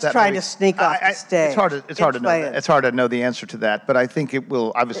skip past Ted's that. trying to sneak off the stage. It's hard to know. It's hard to know the answer to that, but I think it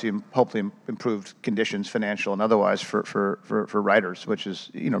will obviously hopefully improve conditions, financial and otherwise, for writers, which is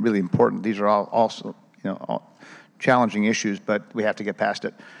really important. These are all also all challenging issues, but we have to get past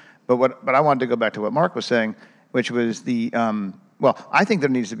it. But I wanted to go back to what Mark was saying, which was I think there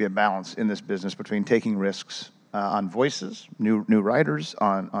needs to be a balance in this business between taking risks on voices, new writers,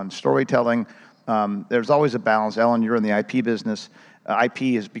 on storytelling. There's always a balance. Ellen, you're in the IP business.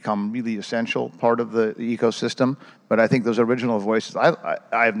 IP has become really essential part of the ecosystem, but I think those original voices, I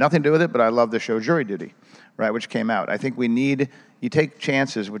have nothing to do with it, but I love the show Jury Duty, right, which came out. I think you take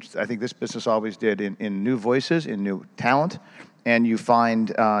chances, which I think this business always did, in new voices, in new talent, and you find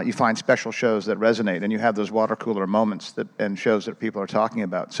special shows that resonate, and you have those water cooler moments and shows that people are talking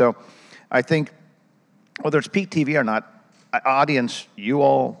about. So I think whether it's peak TV or not, audience, you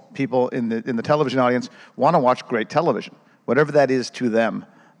all, people in the television audience, want to watch great television, whatever that is to them,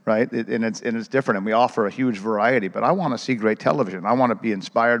 right? And it's different, and we offer a huge variety. But I want to see great television. I want to be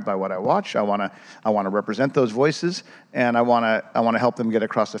inspired by what I watch. I want to represent those voices, and I want to help them get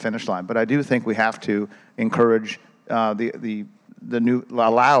across the finish line. But I do think we have to encourage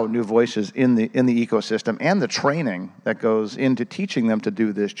allow new voices in the ecosystem, and the training that goes into teaching them to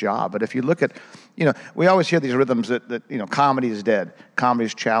do this job. But if you look at, we always hear these rhythms that comedy is dead, comedy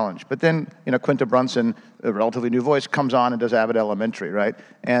is challenged. But then Quinta Brunson, a relatively new voice, comes on and does Abbott Elementary, right?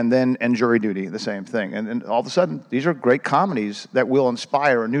 And Jury Duty, the same thing. And all of a sudden, these are great comedies that will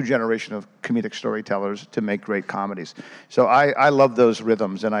inspire a new generation of comedic storytellers to make great comedies. So I love those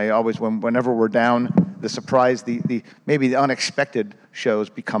rhythms, and I always, whenever we're down, the surprise, maybe the unexpected shows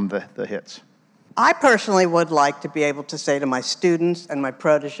become the hits. I personally would like to be able to say to my students and my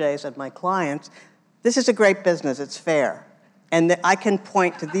proteges and my clients, this is a great business, it's fair. And I can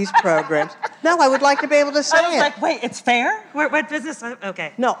point to these programs. No, I would like to be able to say it. I was like, wait, it's fair? What business?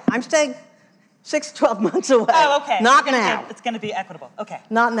 Okay. No, I'm staying 6 to 12 months away. Oh, okay. Not now. It's going to be equitable. Okay.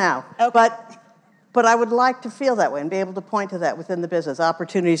 Not now. Okay. But I would like to feel that way and be able to point to that within the business,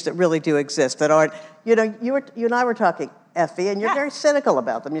 opportunities that really do exist that aren't, you and I were talking, Effie, and you're very cynical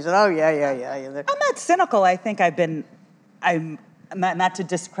about them. You said, oh, yeah. I'm not cynical. I think I'm not to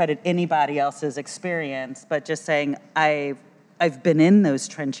discredit anybody else's experience, but just saying I've been in those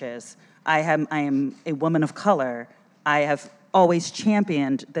trenches. I am a woman of color. I have always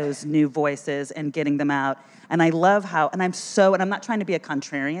championed those new voices and getting them out. And I love and I'm not trying to be a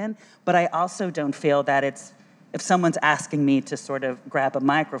contrarian, but I also don't feel that if someone's asking me to sort of grab a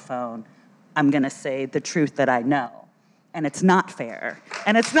microphone, I'm going to say the truth that I know. And it's not fair.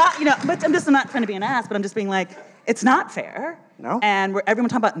 And it's not, but I'm not trying to be an ass, but I'm just being like, it's not fair. No. And everyone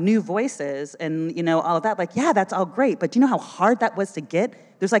talking about new voices and, all of that. Like, yeah, that's all great. But do you know how hard that was to get?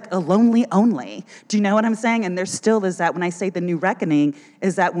 There's like a lonely only. Do you know what I'm saying? And there still is that, when I say the new reckoning,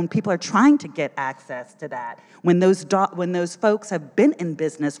 is that when people are trying to get access to that, when those folks have been in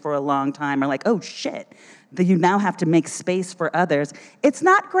business for a long time are like, oh, shit, that you now have to make space for others. It's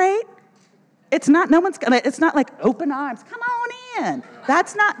not great. It's not like open arms, come on in.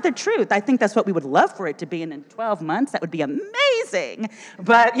 That's not the truth. I think that's what we would love for it to be, and in 12 months, that would be amazing. amazing.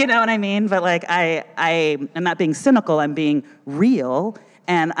 But you know what I mean? But like, I'm not being cynical, I'm being real.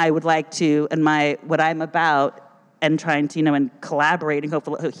 And I would like to, and what I'm about and trying to, and collaborating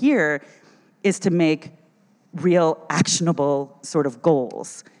hopefully here is to make real actionable sort of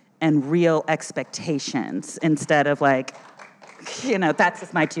goals and real expectations instead of like, that's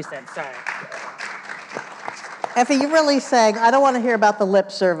just my 2 cents, sorry. Effie, you're really saying, I don't want to hear about the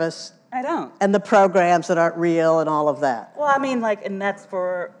lip service. I don't. And the programs that aren't real and all of that. Well, I mean, and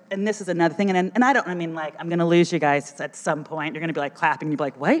this is another thing, and I'm going to lose you guys at some point. You're going to be like clapping, and you'll be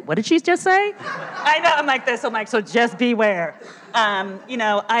like, wait, what did she just say? I know, I'm like this, so just beware.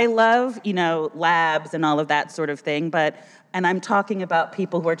 I love, labs and all of that sort of thing, and I'm talking about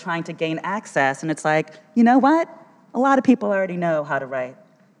people who are trying to gain access, and it's like, you know what? A lot of people already know how to write.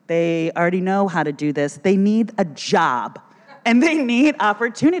 They already know how to do this. They need a job. And they need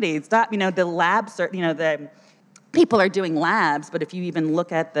opportunities. The labs are, the people are doing labs, but if you even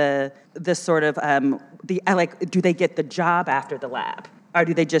look at the sort of, do they get the job after the lab? Or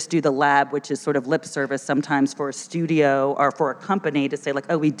do they just do the lab, which is sort of lip service sometimes for a studio or for a company to say like,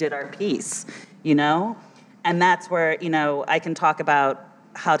 oh, we did our piece, And that's where, I can talk about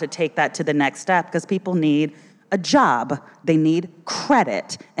how to take that to the next step because people need a job, they need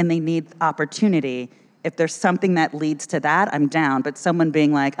credit, and they need opportunity. If there's something that leads to that, I'm down. But someone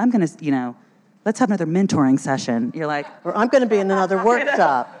being like, I'm going to, let's have another mentoring session. You're like... Or I'm going to be in another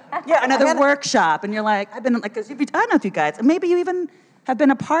workshop. Yeah, another workshop. And you're like, I've been, like, because I don't know if you guys, maybe you even have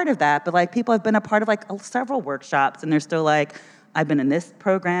been a part of that, but, like, people have been a part of, like, several workshops, and they're still like, I've been in this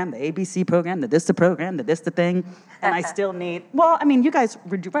program, the ABC program, the program, the thing, and I still need, well, I mean, you guys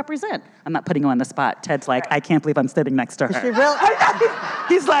represent. I'm not putting you on the spot. Ted's like, I can't believe I'm sitting next to her. Is she real?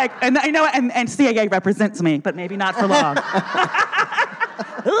 He's like, and I know, and CAA represents me, but maybe not for long.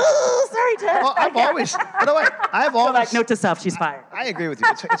 Ooh, sorry, Ted. Well, I've always, like, note to self, she's fired. I agree with you.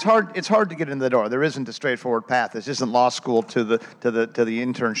 It's hard to get in the door. There isn't a straightforward path. This isn't law school to the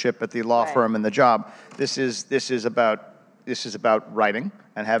internship at the law firm and the job. This is about writing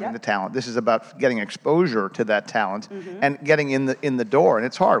and having the talent. This is about getting exposure to that talent and getting in the door. And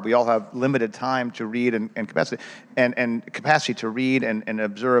it's hard. We all have limited time to read and capacity and capacity to read and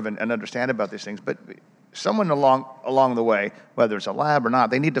observe and understand about these things. But someone along the way, whether it's a lab or not,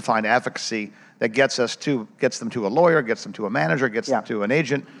 they need to find advocacy that gets them to a lawyer, gets them to a manager, gets them to an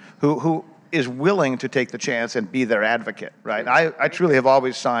agent who is willing to take the chance and be their advocate, right? I truly have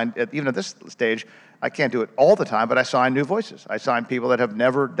always signed, even at this stage, I can't do it all the time, but I sign new voices. I sign people that have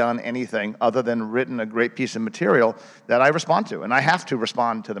never done anything other than written a great piece of material that I respond to, and I have to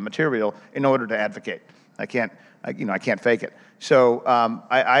respond to the material in order to advocate. I can't fake it. So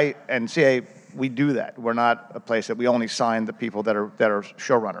I and CA, we do that. We're not a place that we only sign the people that are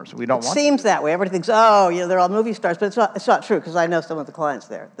showrunners. We don't want. It seems that way. Everybody thinks, they're all movie stars, but it's not true because I know some of the clients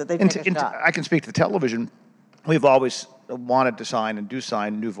there that they take a shot. I can speak to television. We've always wanted to sign and do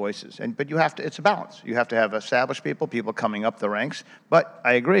sign new voices, but you have to. It's a balance. You have to have established people coming up the ranks. But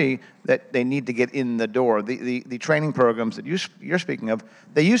I agree that they need to get in the door. The training programs that you're speaking of,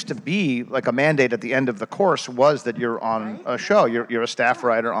 they used to be like a mandate at the end of the course was that you're on a show. You're a staff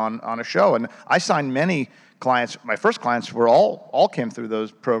writer on a show, and I signed many clients. My first clients were all came through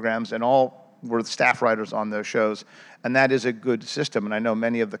those programs and all were staff writers on those shows, and that is a good system. And I know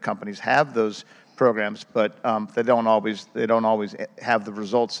many of the companies have those programs, but they don't always have the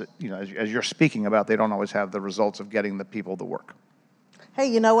results that, as you're speaking about, they don't always have the results of getting the people to work. Hey,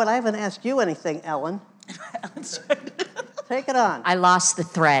 you know what? I haven't asked you anything, Ellen. Take it on. I lost the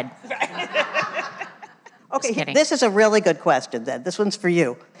thread. Okay, this is a really good question, then. This one's for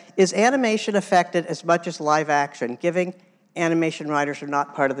you. Is animation affected as much as live action, given animation writers are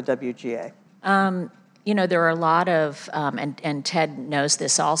not part of the WGA? There are a lot of, and Ted knows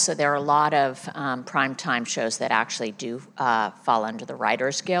this also, there are a lot of primetime shows that actually do fall under the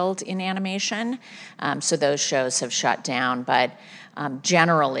Writers Guild in animation. So those shows have shut down. But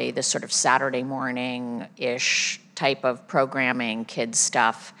generally, the sort of Saturday morning-ish type of programming, kids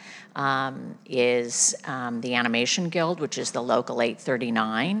stuff, is the Animation Guild, which is the local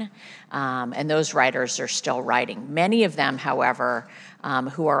 839. And those writers are still writing. Many of them, however,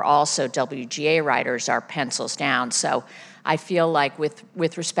 who are also WGA writers are pencils down. So I feel like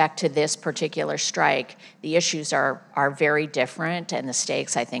with respect to this particular strike, the issues are very different and the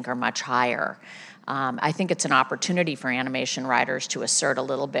stakes, I think, are much higher. I think it's an opportunity for animation writers to assert a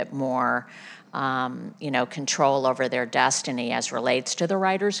little bit more control over their destiny as relates to the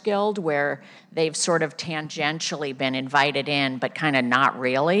Writers Guild, where they've sort of tangentially been invited in, but kind of not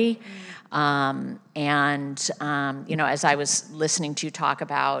really. As I was listening to you talk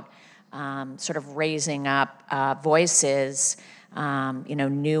about sort of raising up voices,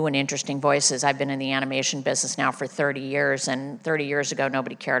 new and interesting voices. I've been in the animation business now for 30 years, and 30 years ago,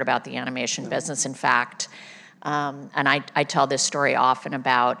 nobody cared about the animation business. In fact, and I tell this story often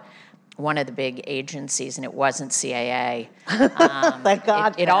about one of the big agencies, and it wasn't CAA. Thank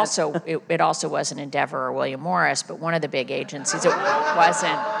God. It also wasn't Endeavor or William Morris, but one of the big agencies, it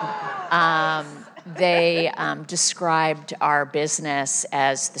wasn't. They described our business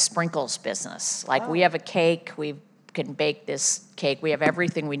as the sprinkles business. Like, we have a cake, we can bake this cake, we have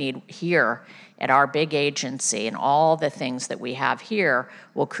everything we need here at our big agency, and all the things that we have here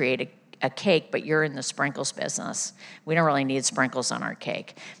will create a cake, but you're in the sprinkles business. We don't really need sprinkles on our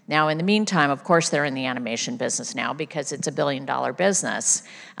cake. Now, in the meantime, of course, they're in the animation business now because it's $1 billion business.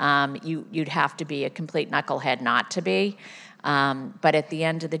 You'd have to be a complete knucklehead not to be. But at the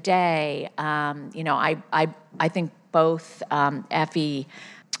end of the day, I think both Effie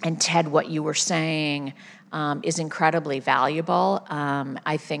and Ted, what you were saying is incredibly valuable.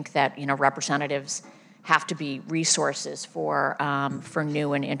 I think that representatives have to be resources for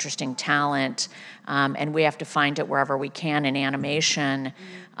new and interesting talent, and we have to find it wherever we can in animation.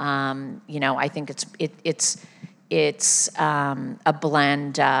 I think it's a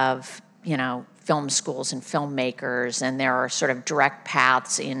blend of film schools and filmmakers, and there are sort of direct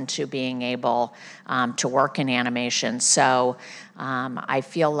paths into being able to work in animation. So I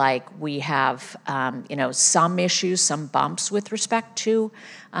feel like we have some issues, some bumps with respect to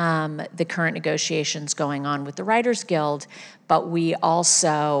the current negotiations going on with the Writers Guild, but we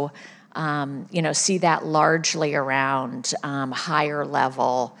also see that largely around higher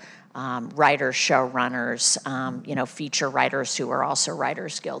level writers, showrunners, feature writers who are also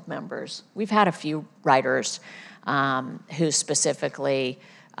Writers Guild members. We've had a few writers who specifically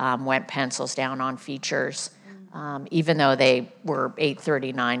went pencils down on features, even though they were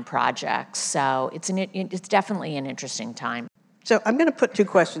 839 projects. So it's definitely an interesting time. So I'm going to put two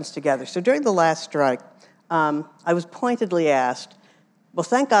questions together. So during the last strike, I was pointedly asked, well,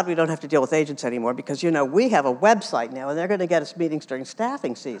 thank God we don't have to deal with agents anymore because, we have a website now and they're going to get us meetings during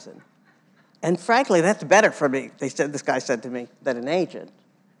staffing season. And frankly, that's better for me, this guy said to me, than an agent.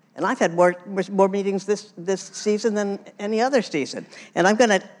 And I've had more meetings this season than any other season. And I'm going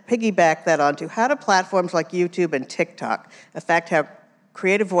to piggyback that onto how do platforms like YouTube and TikTok affect how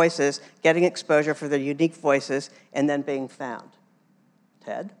creative voices getting exposure for their unique voices and then being found?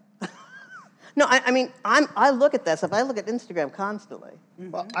 Ted? No, I look at that stuff. I look at Instagram constantly.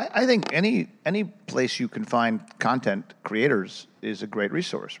 Well, I think any place you can find content creators is a great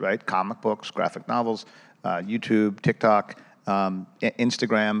resource, right? Comic books, graphic novels, YouTube, TikTok,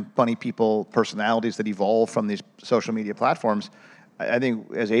 Instagram, funny people, personalities that evolve from these social media platforms. I think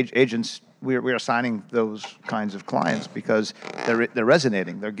as agents, we are signing those kinds of clients because they're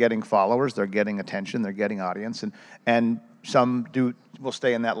resonating. They're getting followers, they're getting attention, they're getting audience, and some will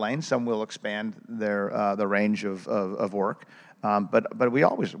stay in that lane. Some will expand their the range of work. But we're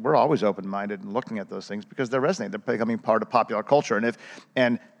always open-minded and looking at those things because they're resonating. They're becoming part of popular culture.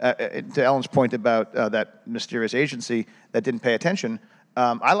 And to Ellen's point about that mysterious agency that didn't pay attention,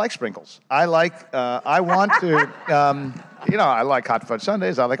 I like sprinkles. I want to. I like hot fudge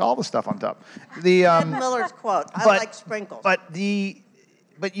sundaes. I like all the stuff on top. Ted Miller's quote. I like sprinkles. But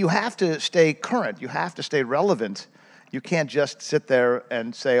you have to stay current. You have to stay relevant. You can't just sit there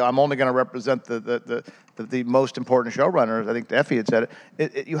and say, I'm only going to represent the most important showrunners. I think Effie had said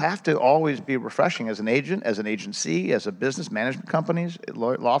it. You have to always be refreshing as an agent, as an agency, as a business management companies,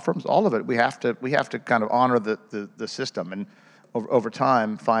 law firms, all of it. We have to kind of honor the system and over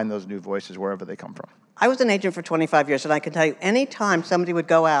time find those new voices wherever they come from. I was an agent for 25 years, and I can tell you, any time somebody would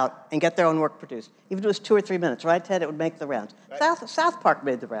go out and get their own work produced, even if it was 2 or 3 minutes, right, Ted, it would make the rounds. Right. South Park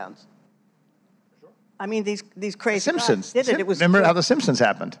made the rounds. I mean, these crazy Simpsons. Guys did it. Remember how The Simpsons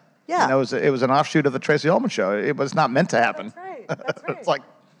happened? Yeah. It was an offshoot of the Tracy Ullman show. It was not meant to happen. That's right. It's like,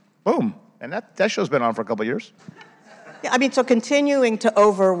 boom. And that show's been on for a couple of years. Yeah, so continuing to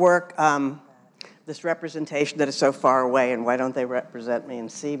overwork this representation that is so far away, and why don't they represent me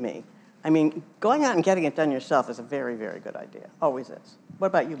and see me? Going out and getting it done yourself is a very, very good idea. Always is. What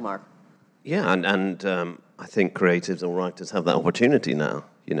about you, Mark? Yeah, and I think creatives or writers have that opportunity now,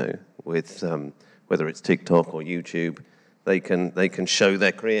 with whether it's TikTok or YouTube, they can show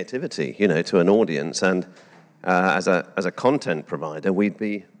their creativity, to an audience. And as a content provider, we'd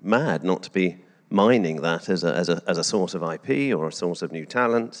be mad not to be mining that as a source of IP or a source of new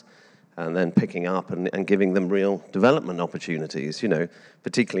talent, and then picking up and giving them real development opportunities,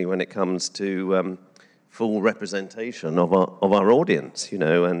 particularly when it comes to full representation of our audience,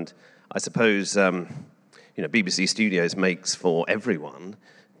 And I suppose, BBC Studios makes for everyone,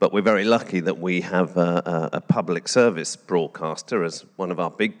 but we're very lucky that we have a public service broadcaster as one of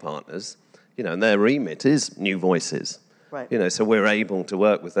our big partners, and their remit is new voices. Right. So we're able to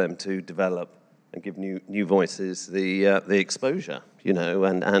work with them to develop and give new voices the exposure,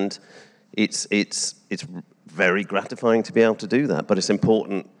 and it's very gratifying to be able to do that, but it's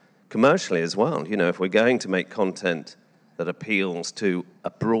important commercially as well. If we're going to make content that appeals to a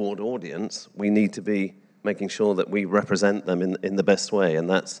broad audience, we need to be making sure that we represent them in the best way, and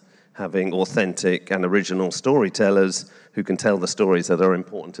that's having authentic and original storytellers who can tell the stories that are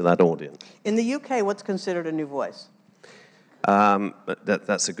important to that audience. In the UK, what's considered a new voice?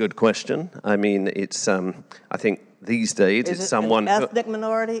 That's a good question. I mean, it's I think these days it's someone. Is it an ethnic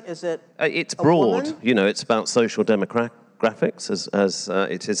minority? Is it? It's broad. Woman? It's about social demographics as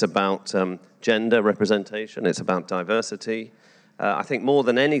it is about gender representation. It's about diversity. I think more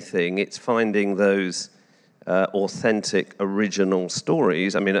than anything, it's finding those authentic, original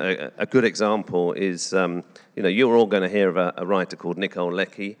stories. I mean, a good example is, you're all going to hear of a writer called Nicole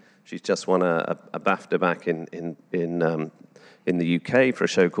Leckie. She's just won a BAFTA back in the UK for a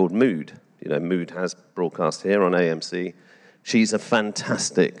show called Mood. Mood has broadcast here on AMC. She's a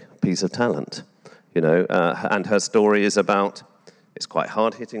fantastic piece of talent, and her story is about. It's quite a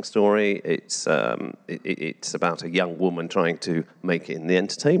hard-hitting story. It's about a young woman trying to make it in the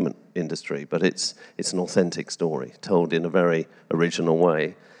entertainment industry, but it's an authentic story told in a very original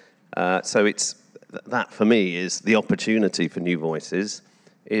way. So that for me is the opportunity for new voices,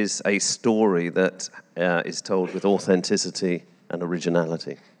 is a story that is told with authenticity and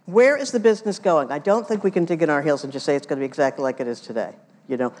originality. Where is the business going? I don't think we can dig in our heels and just say it's going to be exactly like it is today.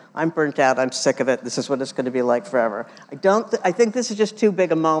 I'm burnt out. I'm sick of it. This is what it's going to be like forever. I think this is just too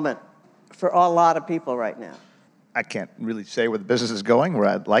big a moment for a lot of people right now. I can't really say where the business is going. Where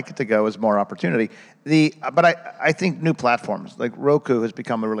I'd like it to go is more opportunity. But I think new platforms like Roku has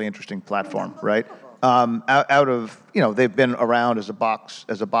become a really interesting platform, right? Out of they've been around as a box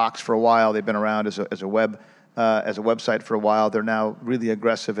for a while. They've been around as a website for a while. They're now really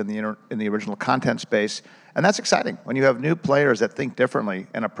aggressive in the original content space, and that's exciting. When you have new players that think differently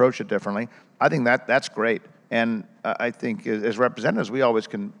and approach it differently, I think that's great. And I think as representatives, we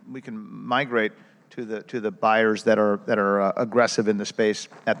can migrate to the buyers that are aggressive in the space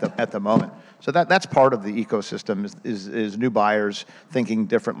at the moment. So that's part of the ecosystem is new buyers thinking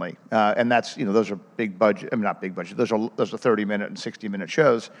differently, and that's those are big budget. I mean, not big budget. Those are 30-minute and 60-minute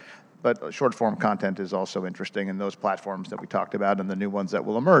shows. But short-form content is also interesting, and those platforms that we talked about and the new ones that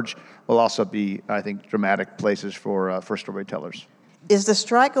will emerge will also be, I think, dramatic places for storytellers. Is the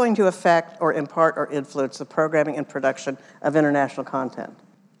strike going to affect or impart or influence the programming and production of international content?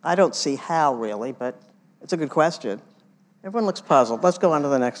 I don't see how, really, but it's a good question. Everyone looks puzzled. Let's go on to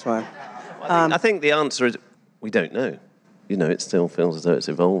the next one. I think the answer is we don't know. It still feels as though it's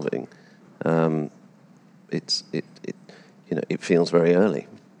evolving. It feels very early.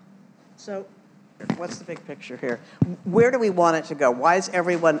 So, what's the big picture here? Where do we want it to go? Why is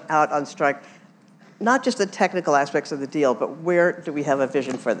everyone out on strike? Not just the technical aspects of the deal, but where do we have a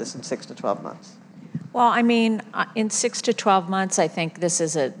vision for this in 6 to 12 months? Well, I mean, in 6 to 12 months, I think this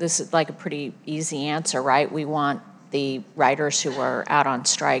is like a pretty easy answer, right? We want the writers who are out on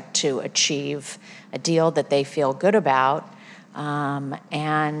strike to achieve a deal that they feel good about,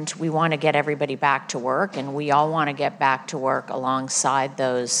 and we want to get everybody back to work, and we all want to get back to work alongside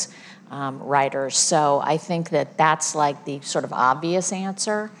those writers. So I think that's like the sort of obvious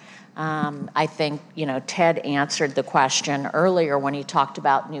answer. I think, Ted answered the question earlier when he talked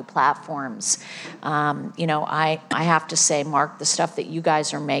about new platforms. I have to say, Mark, the stuff that you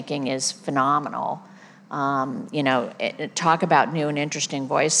guys are making is phenomenal. Talk about new and interesting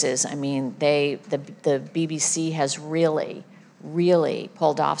voices. I mean, the BBC has really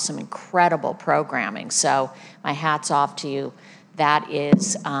pulled off some incredible programming. So my hat's off to you. That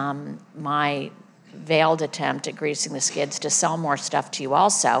is my veiled attempt at greasing the skids to sell more stuff to you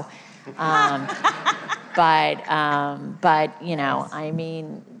also. I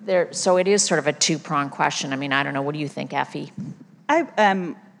mean, so it is sort of a two-pronged question. I mean, I don't know. What do you think, Effie?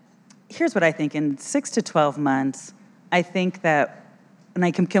 Here's what I think. In 6 to 12 months, I think that, and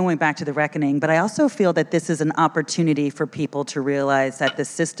I keep going back to the reckoning, but I also feel that this is an opportunity for people to realize that the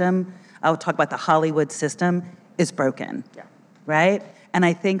system, I'll talk about the Hollywood system, is broken. Yeah. Right? And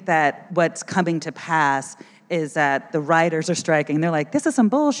I think that what's coming to pass is that the writers are striking. They're like, this is some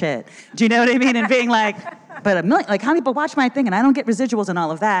bullshit. Do you know what I mean? And being like, but how many people watch my thing and I don't get residuals and all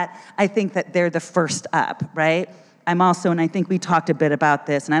of that? I think that they're the first up, right? I'm also, and I think we talked a bit about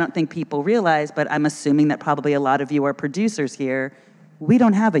this, and I don't think people realize, but I'm assuming that probably a lot of you are producers here. We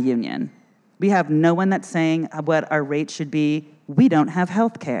don't have a union. We have no one that's saying what our rate should be. We don't have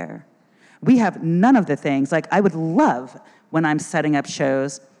health care. We have none of the things. Like, I would love when I'm setting up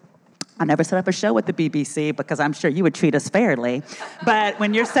shows. I never set up a show with the BBC because I'm sure you would treat us fairly. But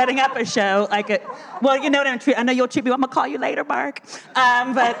when you're setting up a show, well, you know what I know you'll treat me. I'm gonna call you later, Mark.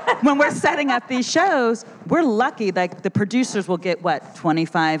 But when we're setting up these shows, we're lucky. Like, the producers will get what,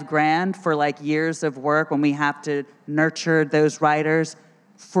 $25,000 for like years of work when we have to nurture those writers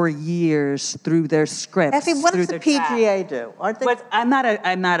for years through their scripts. Effie, what does the PGA do? Aren't they?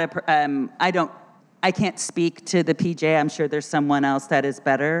 I can't speak to the PGA. I'm sure there's someone else that is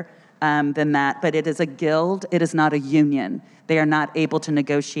better than that, but it is a guild. It is not a union. They are not able to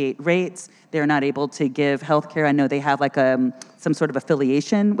negotiate rates. They're not able to give healthcare. I know they have like some sort of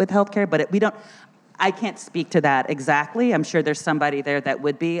affiliation with healthcare, but I can't speak to that exactly. I'm sure there's somebody there that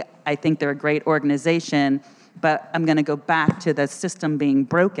would be. I think they're a great organization, but I'm going to go back to the system being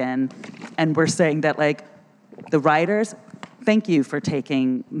broken, and we're saying that like the writers, thank you for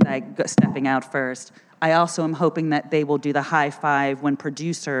stepping out first. I also am hoping that they will do the high five when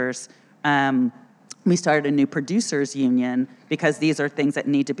producers, we started a new producers union because these are things that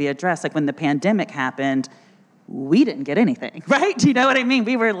need to be addressed. Like when the pandemic happened, we didn't get anything, right? Do you know what I mean?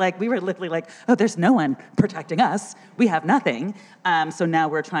 We were literally like, oh, there's no one protecting us. We have nothing. So now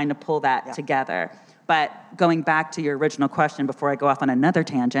we're trying to pull that together. But going back to your original question before I go off on another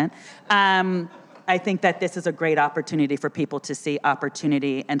tangent, I think that this is a great opportunity for people to see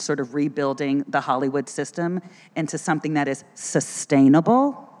opportunity and sort of rebuilding the Hollywood system into something that is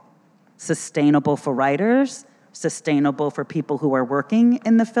sustainable for writers, sustainable for people who are working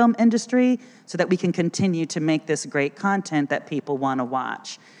in the film industry, so that we can continue to make this great content that people want to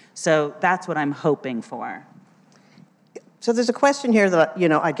watch. So that's what I'm hoping for. So there's a question here that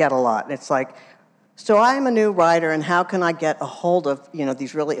I get a lot. And it's like, so I'm a new writer, and how can I get a hold of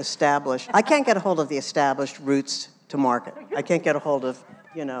these really established? I can't get a hold of the established routes to market. I can't get a hold of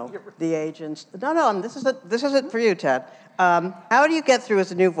the agents. No, this isn't for you, Ted. How do you get through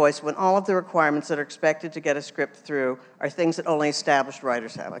as a new voice when all of the requirements that are expected to get a script through are things that only established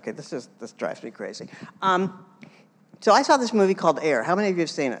writers have? Okay, this drives me crazy. So I saw this movie called Air. How many of you have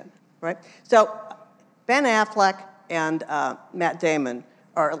seen it? Right. So Ben Affleck and Matt Damon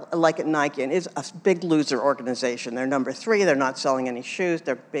are like at Nike, and is a big loser organization. They're number 3. They're not selling any shoes.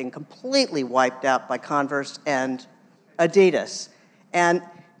 They're being completely wiped out by Converse and Adidas, and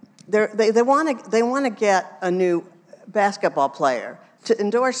they want to get a new basketball player to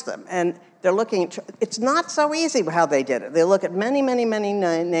endorse them, and they're looking. It's not so easy how they did it. They look at many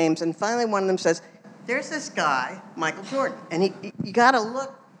names, and finally one of them says, "There's this guy, Michael Jordan," and you got to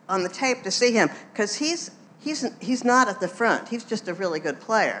look on the tape to see him because He's not at the front. He's just a really good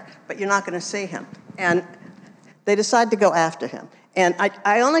player, but you're not going to see him. And they decide to go after him. And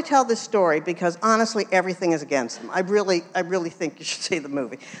I only tell this story because, honestly, everything is against them. I really think you should see the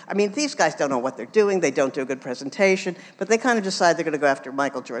movie. I mean, these guys don't know what they're doing. They don't do a good presentation. But they kind of decide they're going to go after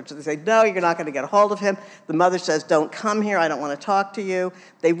Michael Jordan. So they say, no, you're not going to get a hold of him. The mother says, don't come here. I don't want to talk to you.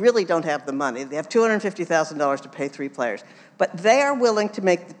 They really don't have the money. They have $250,000 to pay 3 players. But they are willing to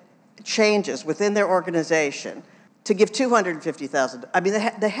make changes within their organization to give $250,000. I mean,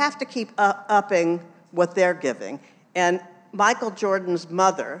 they have to keep upping what they're giving. And Michael Jordan's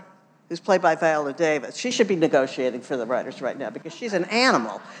mother, who's played by Viola Davis, she should be negotiating for the writers right now because she's an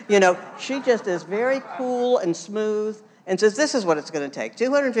animal. She just is very cool and smooth and says, this is what it's going to take.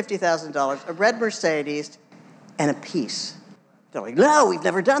 $250,000, a red Mercedes, and a piece. They're like, no, we've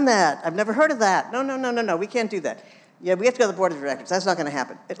never done that. I've never heard of that. No, we can't do that. Yeah, we have to go to the board of directors. That's not going to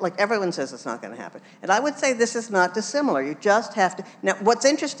happen. Like everyone says, it's not going to happen. And I would say this is not dissimilar. You just have to. Now, what's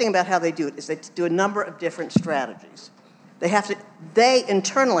interesting about how they do it is they do a number of different strategies. They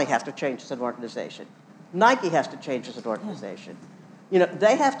internally have to change as an organization. Nike has to change as an organization.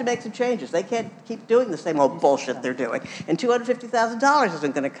 They have to make some changes. They can't keep doing the same old bullshit they're doing. And $250,000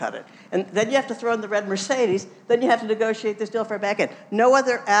 isn't going to cut it. And then you have to throw in the red Mercedes. Then you have to negotiate this deal for a back end. No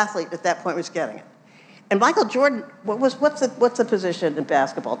other athlete at that point was getting it. And Michael Jordan, what's the position in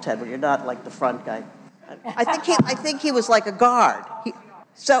basketball, Ted, where you're not like the front guy? I think he was like a guard.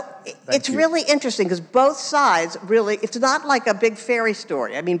 It's really interesting because both sides really, it's not like a big fairy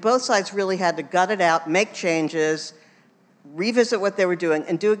story. I mean, both sides really had to gut it out, make changes, revisit what they were doing,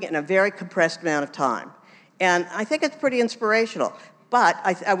 and doing it in a very compressed amount of time. And I think it's pretty inspirational. But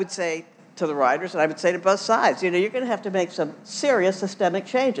I would say to the writers, and I would say to both sides, you're going to have to make some serious systemic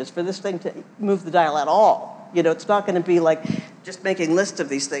changes for this thing to move the dial at all. It's not going to be like just making lists of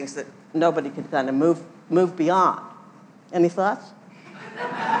these things that nobody can kind of move beyond. Any thoughts?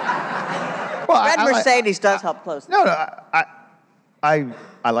 Well, Red Mercedes does help close. No, I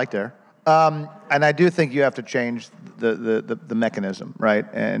liked Air. And I do think you have to change the mechanism, right?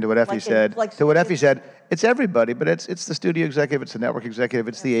 And to what Effie said, it's everybody, but it's the studio executive, it's the network executive,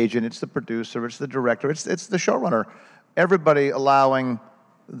 it's the agent, it's the producer, it's the director, it's the showrunner. Everybody allowing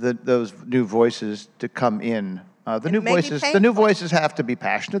those new voices to come in. The new voices have to be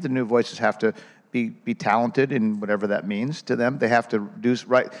passionate. The new voices have to be talented in whatever that means to them. They have to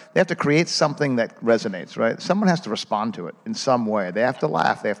They have to create something that resonates, right? Someone has to respond to it in some way. They have to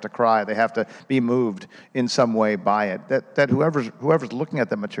laugh. They have to cry. They have to be moved in some way by it. That whoever's looking at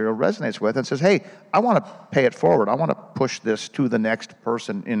that material resonates with and says, "Hey, I want to pay it forward. I want to push this to the next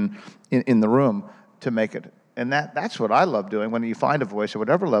person in the room to make it." And that's what I love doing when you find a voice at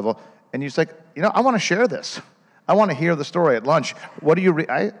whatever level, and you're just like, I want to share this. I want to hear the story at lunch. What do you read?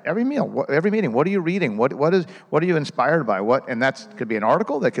 Every meeting. What are you reading? What are you inspired by? And that could be an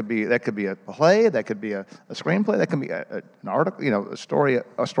article. That could be a play. That could be a screenplay. That can be an article. A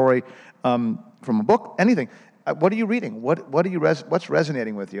story from a book. Anything. What are you reading? What's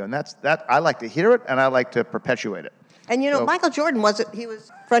resonating with you? And that I like to hear it, and I like to perpetuate it. And Michael Jordan he was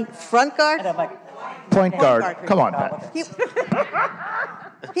front guard. Point guard. Come on, Pat.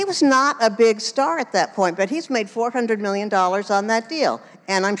 He was not a big star at that point, but he's made $400 million on that deal.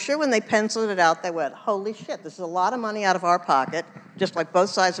 And I'm sure when they penciled it out, they went, holy shit, this is a lot of money out of our pocket, just like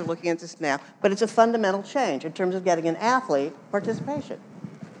both sides are looking at this now. But it's a fundamental change in terms of getting an athlete participation.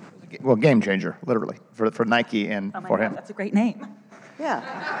 Well, game changer, literally, for Nike and for him. That's a great name.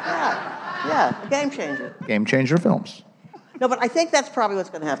 Yeah, a game changer. Game changer films. No, but I think that's probably what's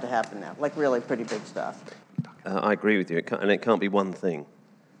going to have to happen now, like really pretty big stuff. I agree with you, it can't be one thing.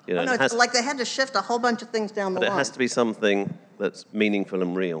 It's like they had to shift a whole bunch of things down the line. But it has to be something that's meaningful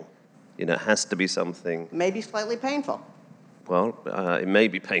and real. It has to be something... Maybe slightly painful. Well, it may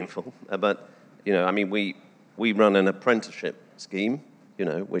be painful, but, we run an apprenticeship scheme,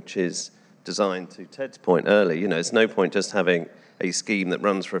 which is designed, to Ted's point earlier, it's no point just having a scheme that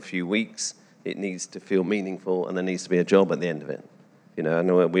runs for a few weeks. It needs to feel meaningful, and there needs to be a job at the end of it.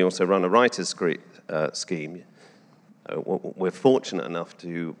 And we also run a writer's scheme. We're fortunate enough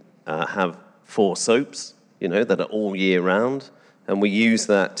to have 4 soaps, that are all year round, and we use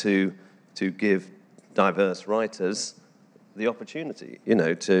that to give diverse writers the opportunity,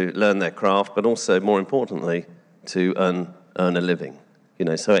 to learn their craft, but also, more importantly, to earn a living.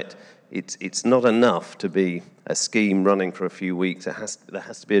 So it's not enough to be a scheme running for a few weeks. There has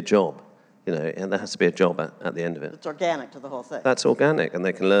to be a job. And there has to be a job at the end of it. It's organic to the whole thing. That's organic, and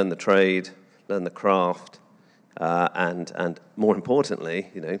they can learn the trade, learn the craft, and more importantly,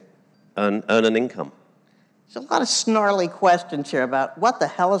 earn an income. There's a lot of snarly questions here about what the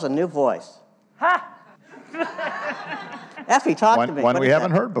hell is a new voice? Ha! Effie, talk to me. One we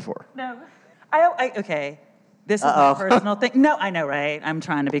haven't heard before. No. Okay. This is my personal thing. No, I know, right? I'm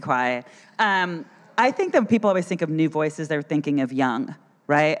trying to be quiet. I think that when people always think of new voices, they're thinking of young.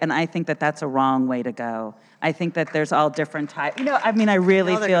 Right? And I think that that's a wrong way to go. I think that there's all different types. I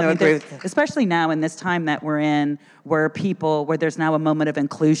really feel, especially now in this time that we're in, where there's now a moment of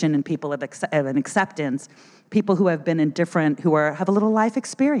inclusion and people of an acceptance, people who have been in have a little life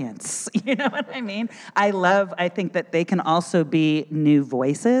experience. You know what I mean? I think that they can also be new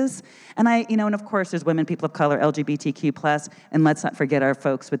voices. And and of course there's women, people of color, LGBTQ+, and let's not forget our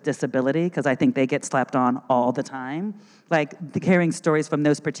folks with disability, because I think they get slapped on all the time. Like hearing stories from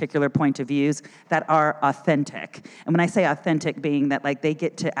those particular point of views that are authentic. And when I say authentic, being that they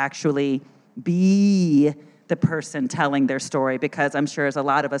get to actually be the person telling their story, because I'm sure as a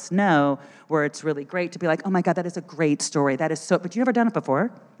lot of us know, where it's really great to be like, oh my God, that is a great story. That is so, but you never done it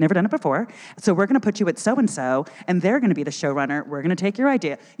before. Never done it before. So we're gonna put you at so-and-so, and they're gonna be the showrunner. We're gonna take your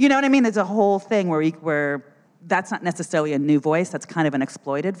idea. You know what I mean? There's a whole thing where that's not necessarily a new voice. That's kind of an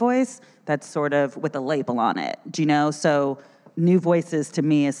exploited voice. That's sort of with a label on it. Do you know? So new voices to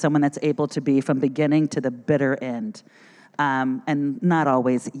me is someone that's able to be from beginning to the bitter end, and not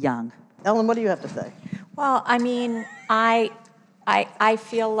always young. Ellen, what do you have to say? Well, I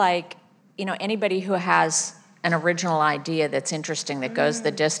feel like, anybody who has an original idea that's interesting, that goes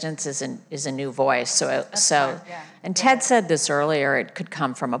the distance, is a new voice. So, and Ted said this earlier, it could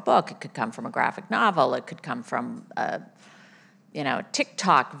come from a book, it could come from a graphic novel, it could come from a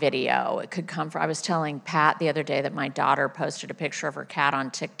TikTok video, it could come from, I was telling Pat the other day that my daughter posted a picture of her cat on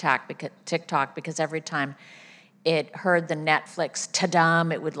TikTok because every time it heard the Netflix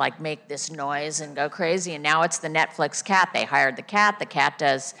ta-dum, it would make this noise and go crazy, and now it's the Netflix cat. They hired the cat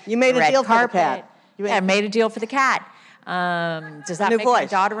does You made a deal carpet. For the cat. I made a deal for the cat. Does that make my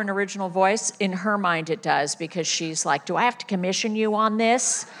daughter an original voice? In her mind, it does, because she's like, do I have to commission you on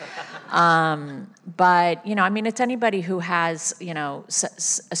this? But, you know, I mean, it's anybody who has, you know,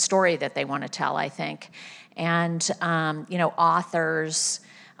 a story that they want to tell, I think. And, you know, authors.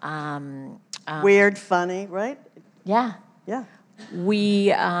 Weird, funny, right? Yeah. Yeah.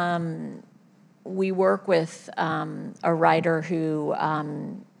 We work with a writer who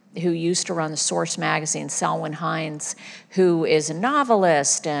used to run the Source magazine, Selwyn Hines, who is a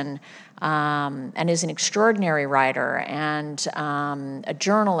novelist and is an extraordinary writer and a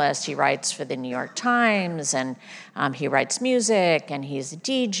journalist. He writes for the New York Times, and he writes music, and he's a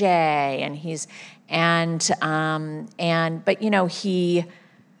DJ, but you know, he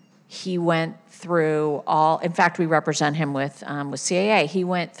went through all. In fact, we represent him with CAA. He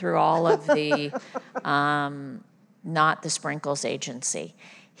went through all of the not the Sprinkles Agency.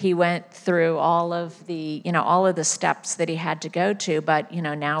 He went through all of the, you know, all of the steps that he had to go to, but, you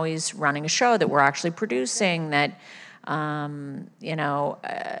know, now he's running a show that we're actually producing that, you know,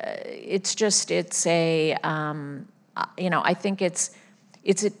 you know, I think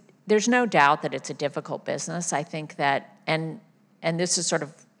there's no doubt that it's a difficult business. I think that, and this is sort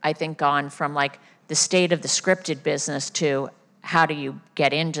of, I think, gone from like the state of the scripted business to how do you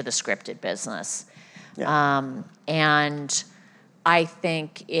get into the scripted business. Yeah. And I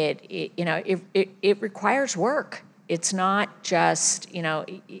think it requires work. It's not just, you know,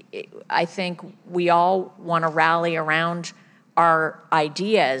 I think we all want to rally around our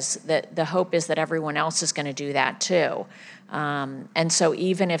ideas. That the hope is that everyone else is going to do that too. And so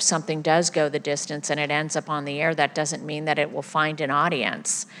even if something does go the distance and it ends up on the air, that doesn't mean that it will find an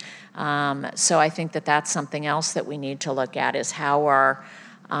audience. So I think that that's something else that we need to look at is how are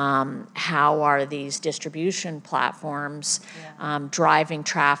these distribution platforms driving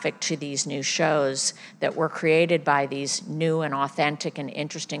traffic to these new shows that were created by these new and authentic and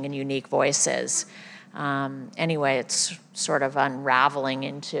interesting and unique voices. Anyway, it's sort of unraveling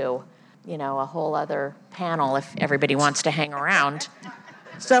into, you know, a whole other panel if everybody wants to hang around.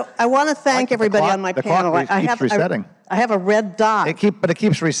 So I want to thank everybody on my panel. Keeps resetting. I have a red dot. But it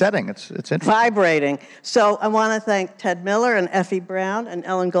keeps resetting. It's interesting. Vibrating. So I want to thank Ted Miller and Effie Brown and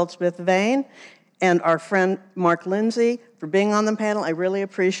Ellen Goldsmith-Vein and our friend Mark Linsey for being on the panel. I really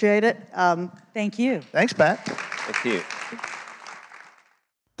appreciate it. Thank you. Thanks, Pat. Thank you.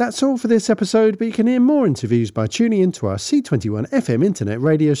 That's all for this episode, but you can hear more interviews by tuning into our C21 FM internet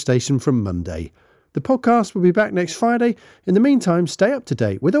radio station from Monday. The podcast will be back next Friday. In the meantime, stay up to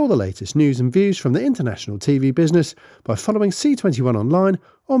date with all the latest news and views from the international TV business by following C21 online,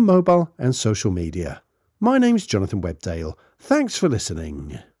 on mobile and social media. My name's Jonathan Webdale. Thanks for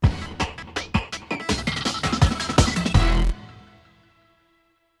listening.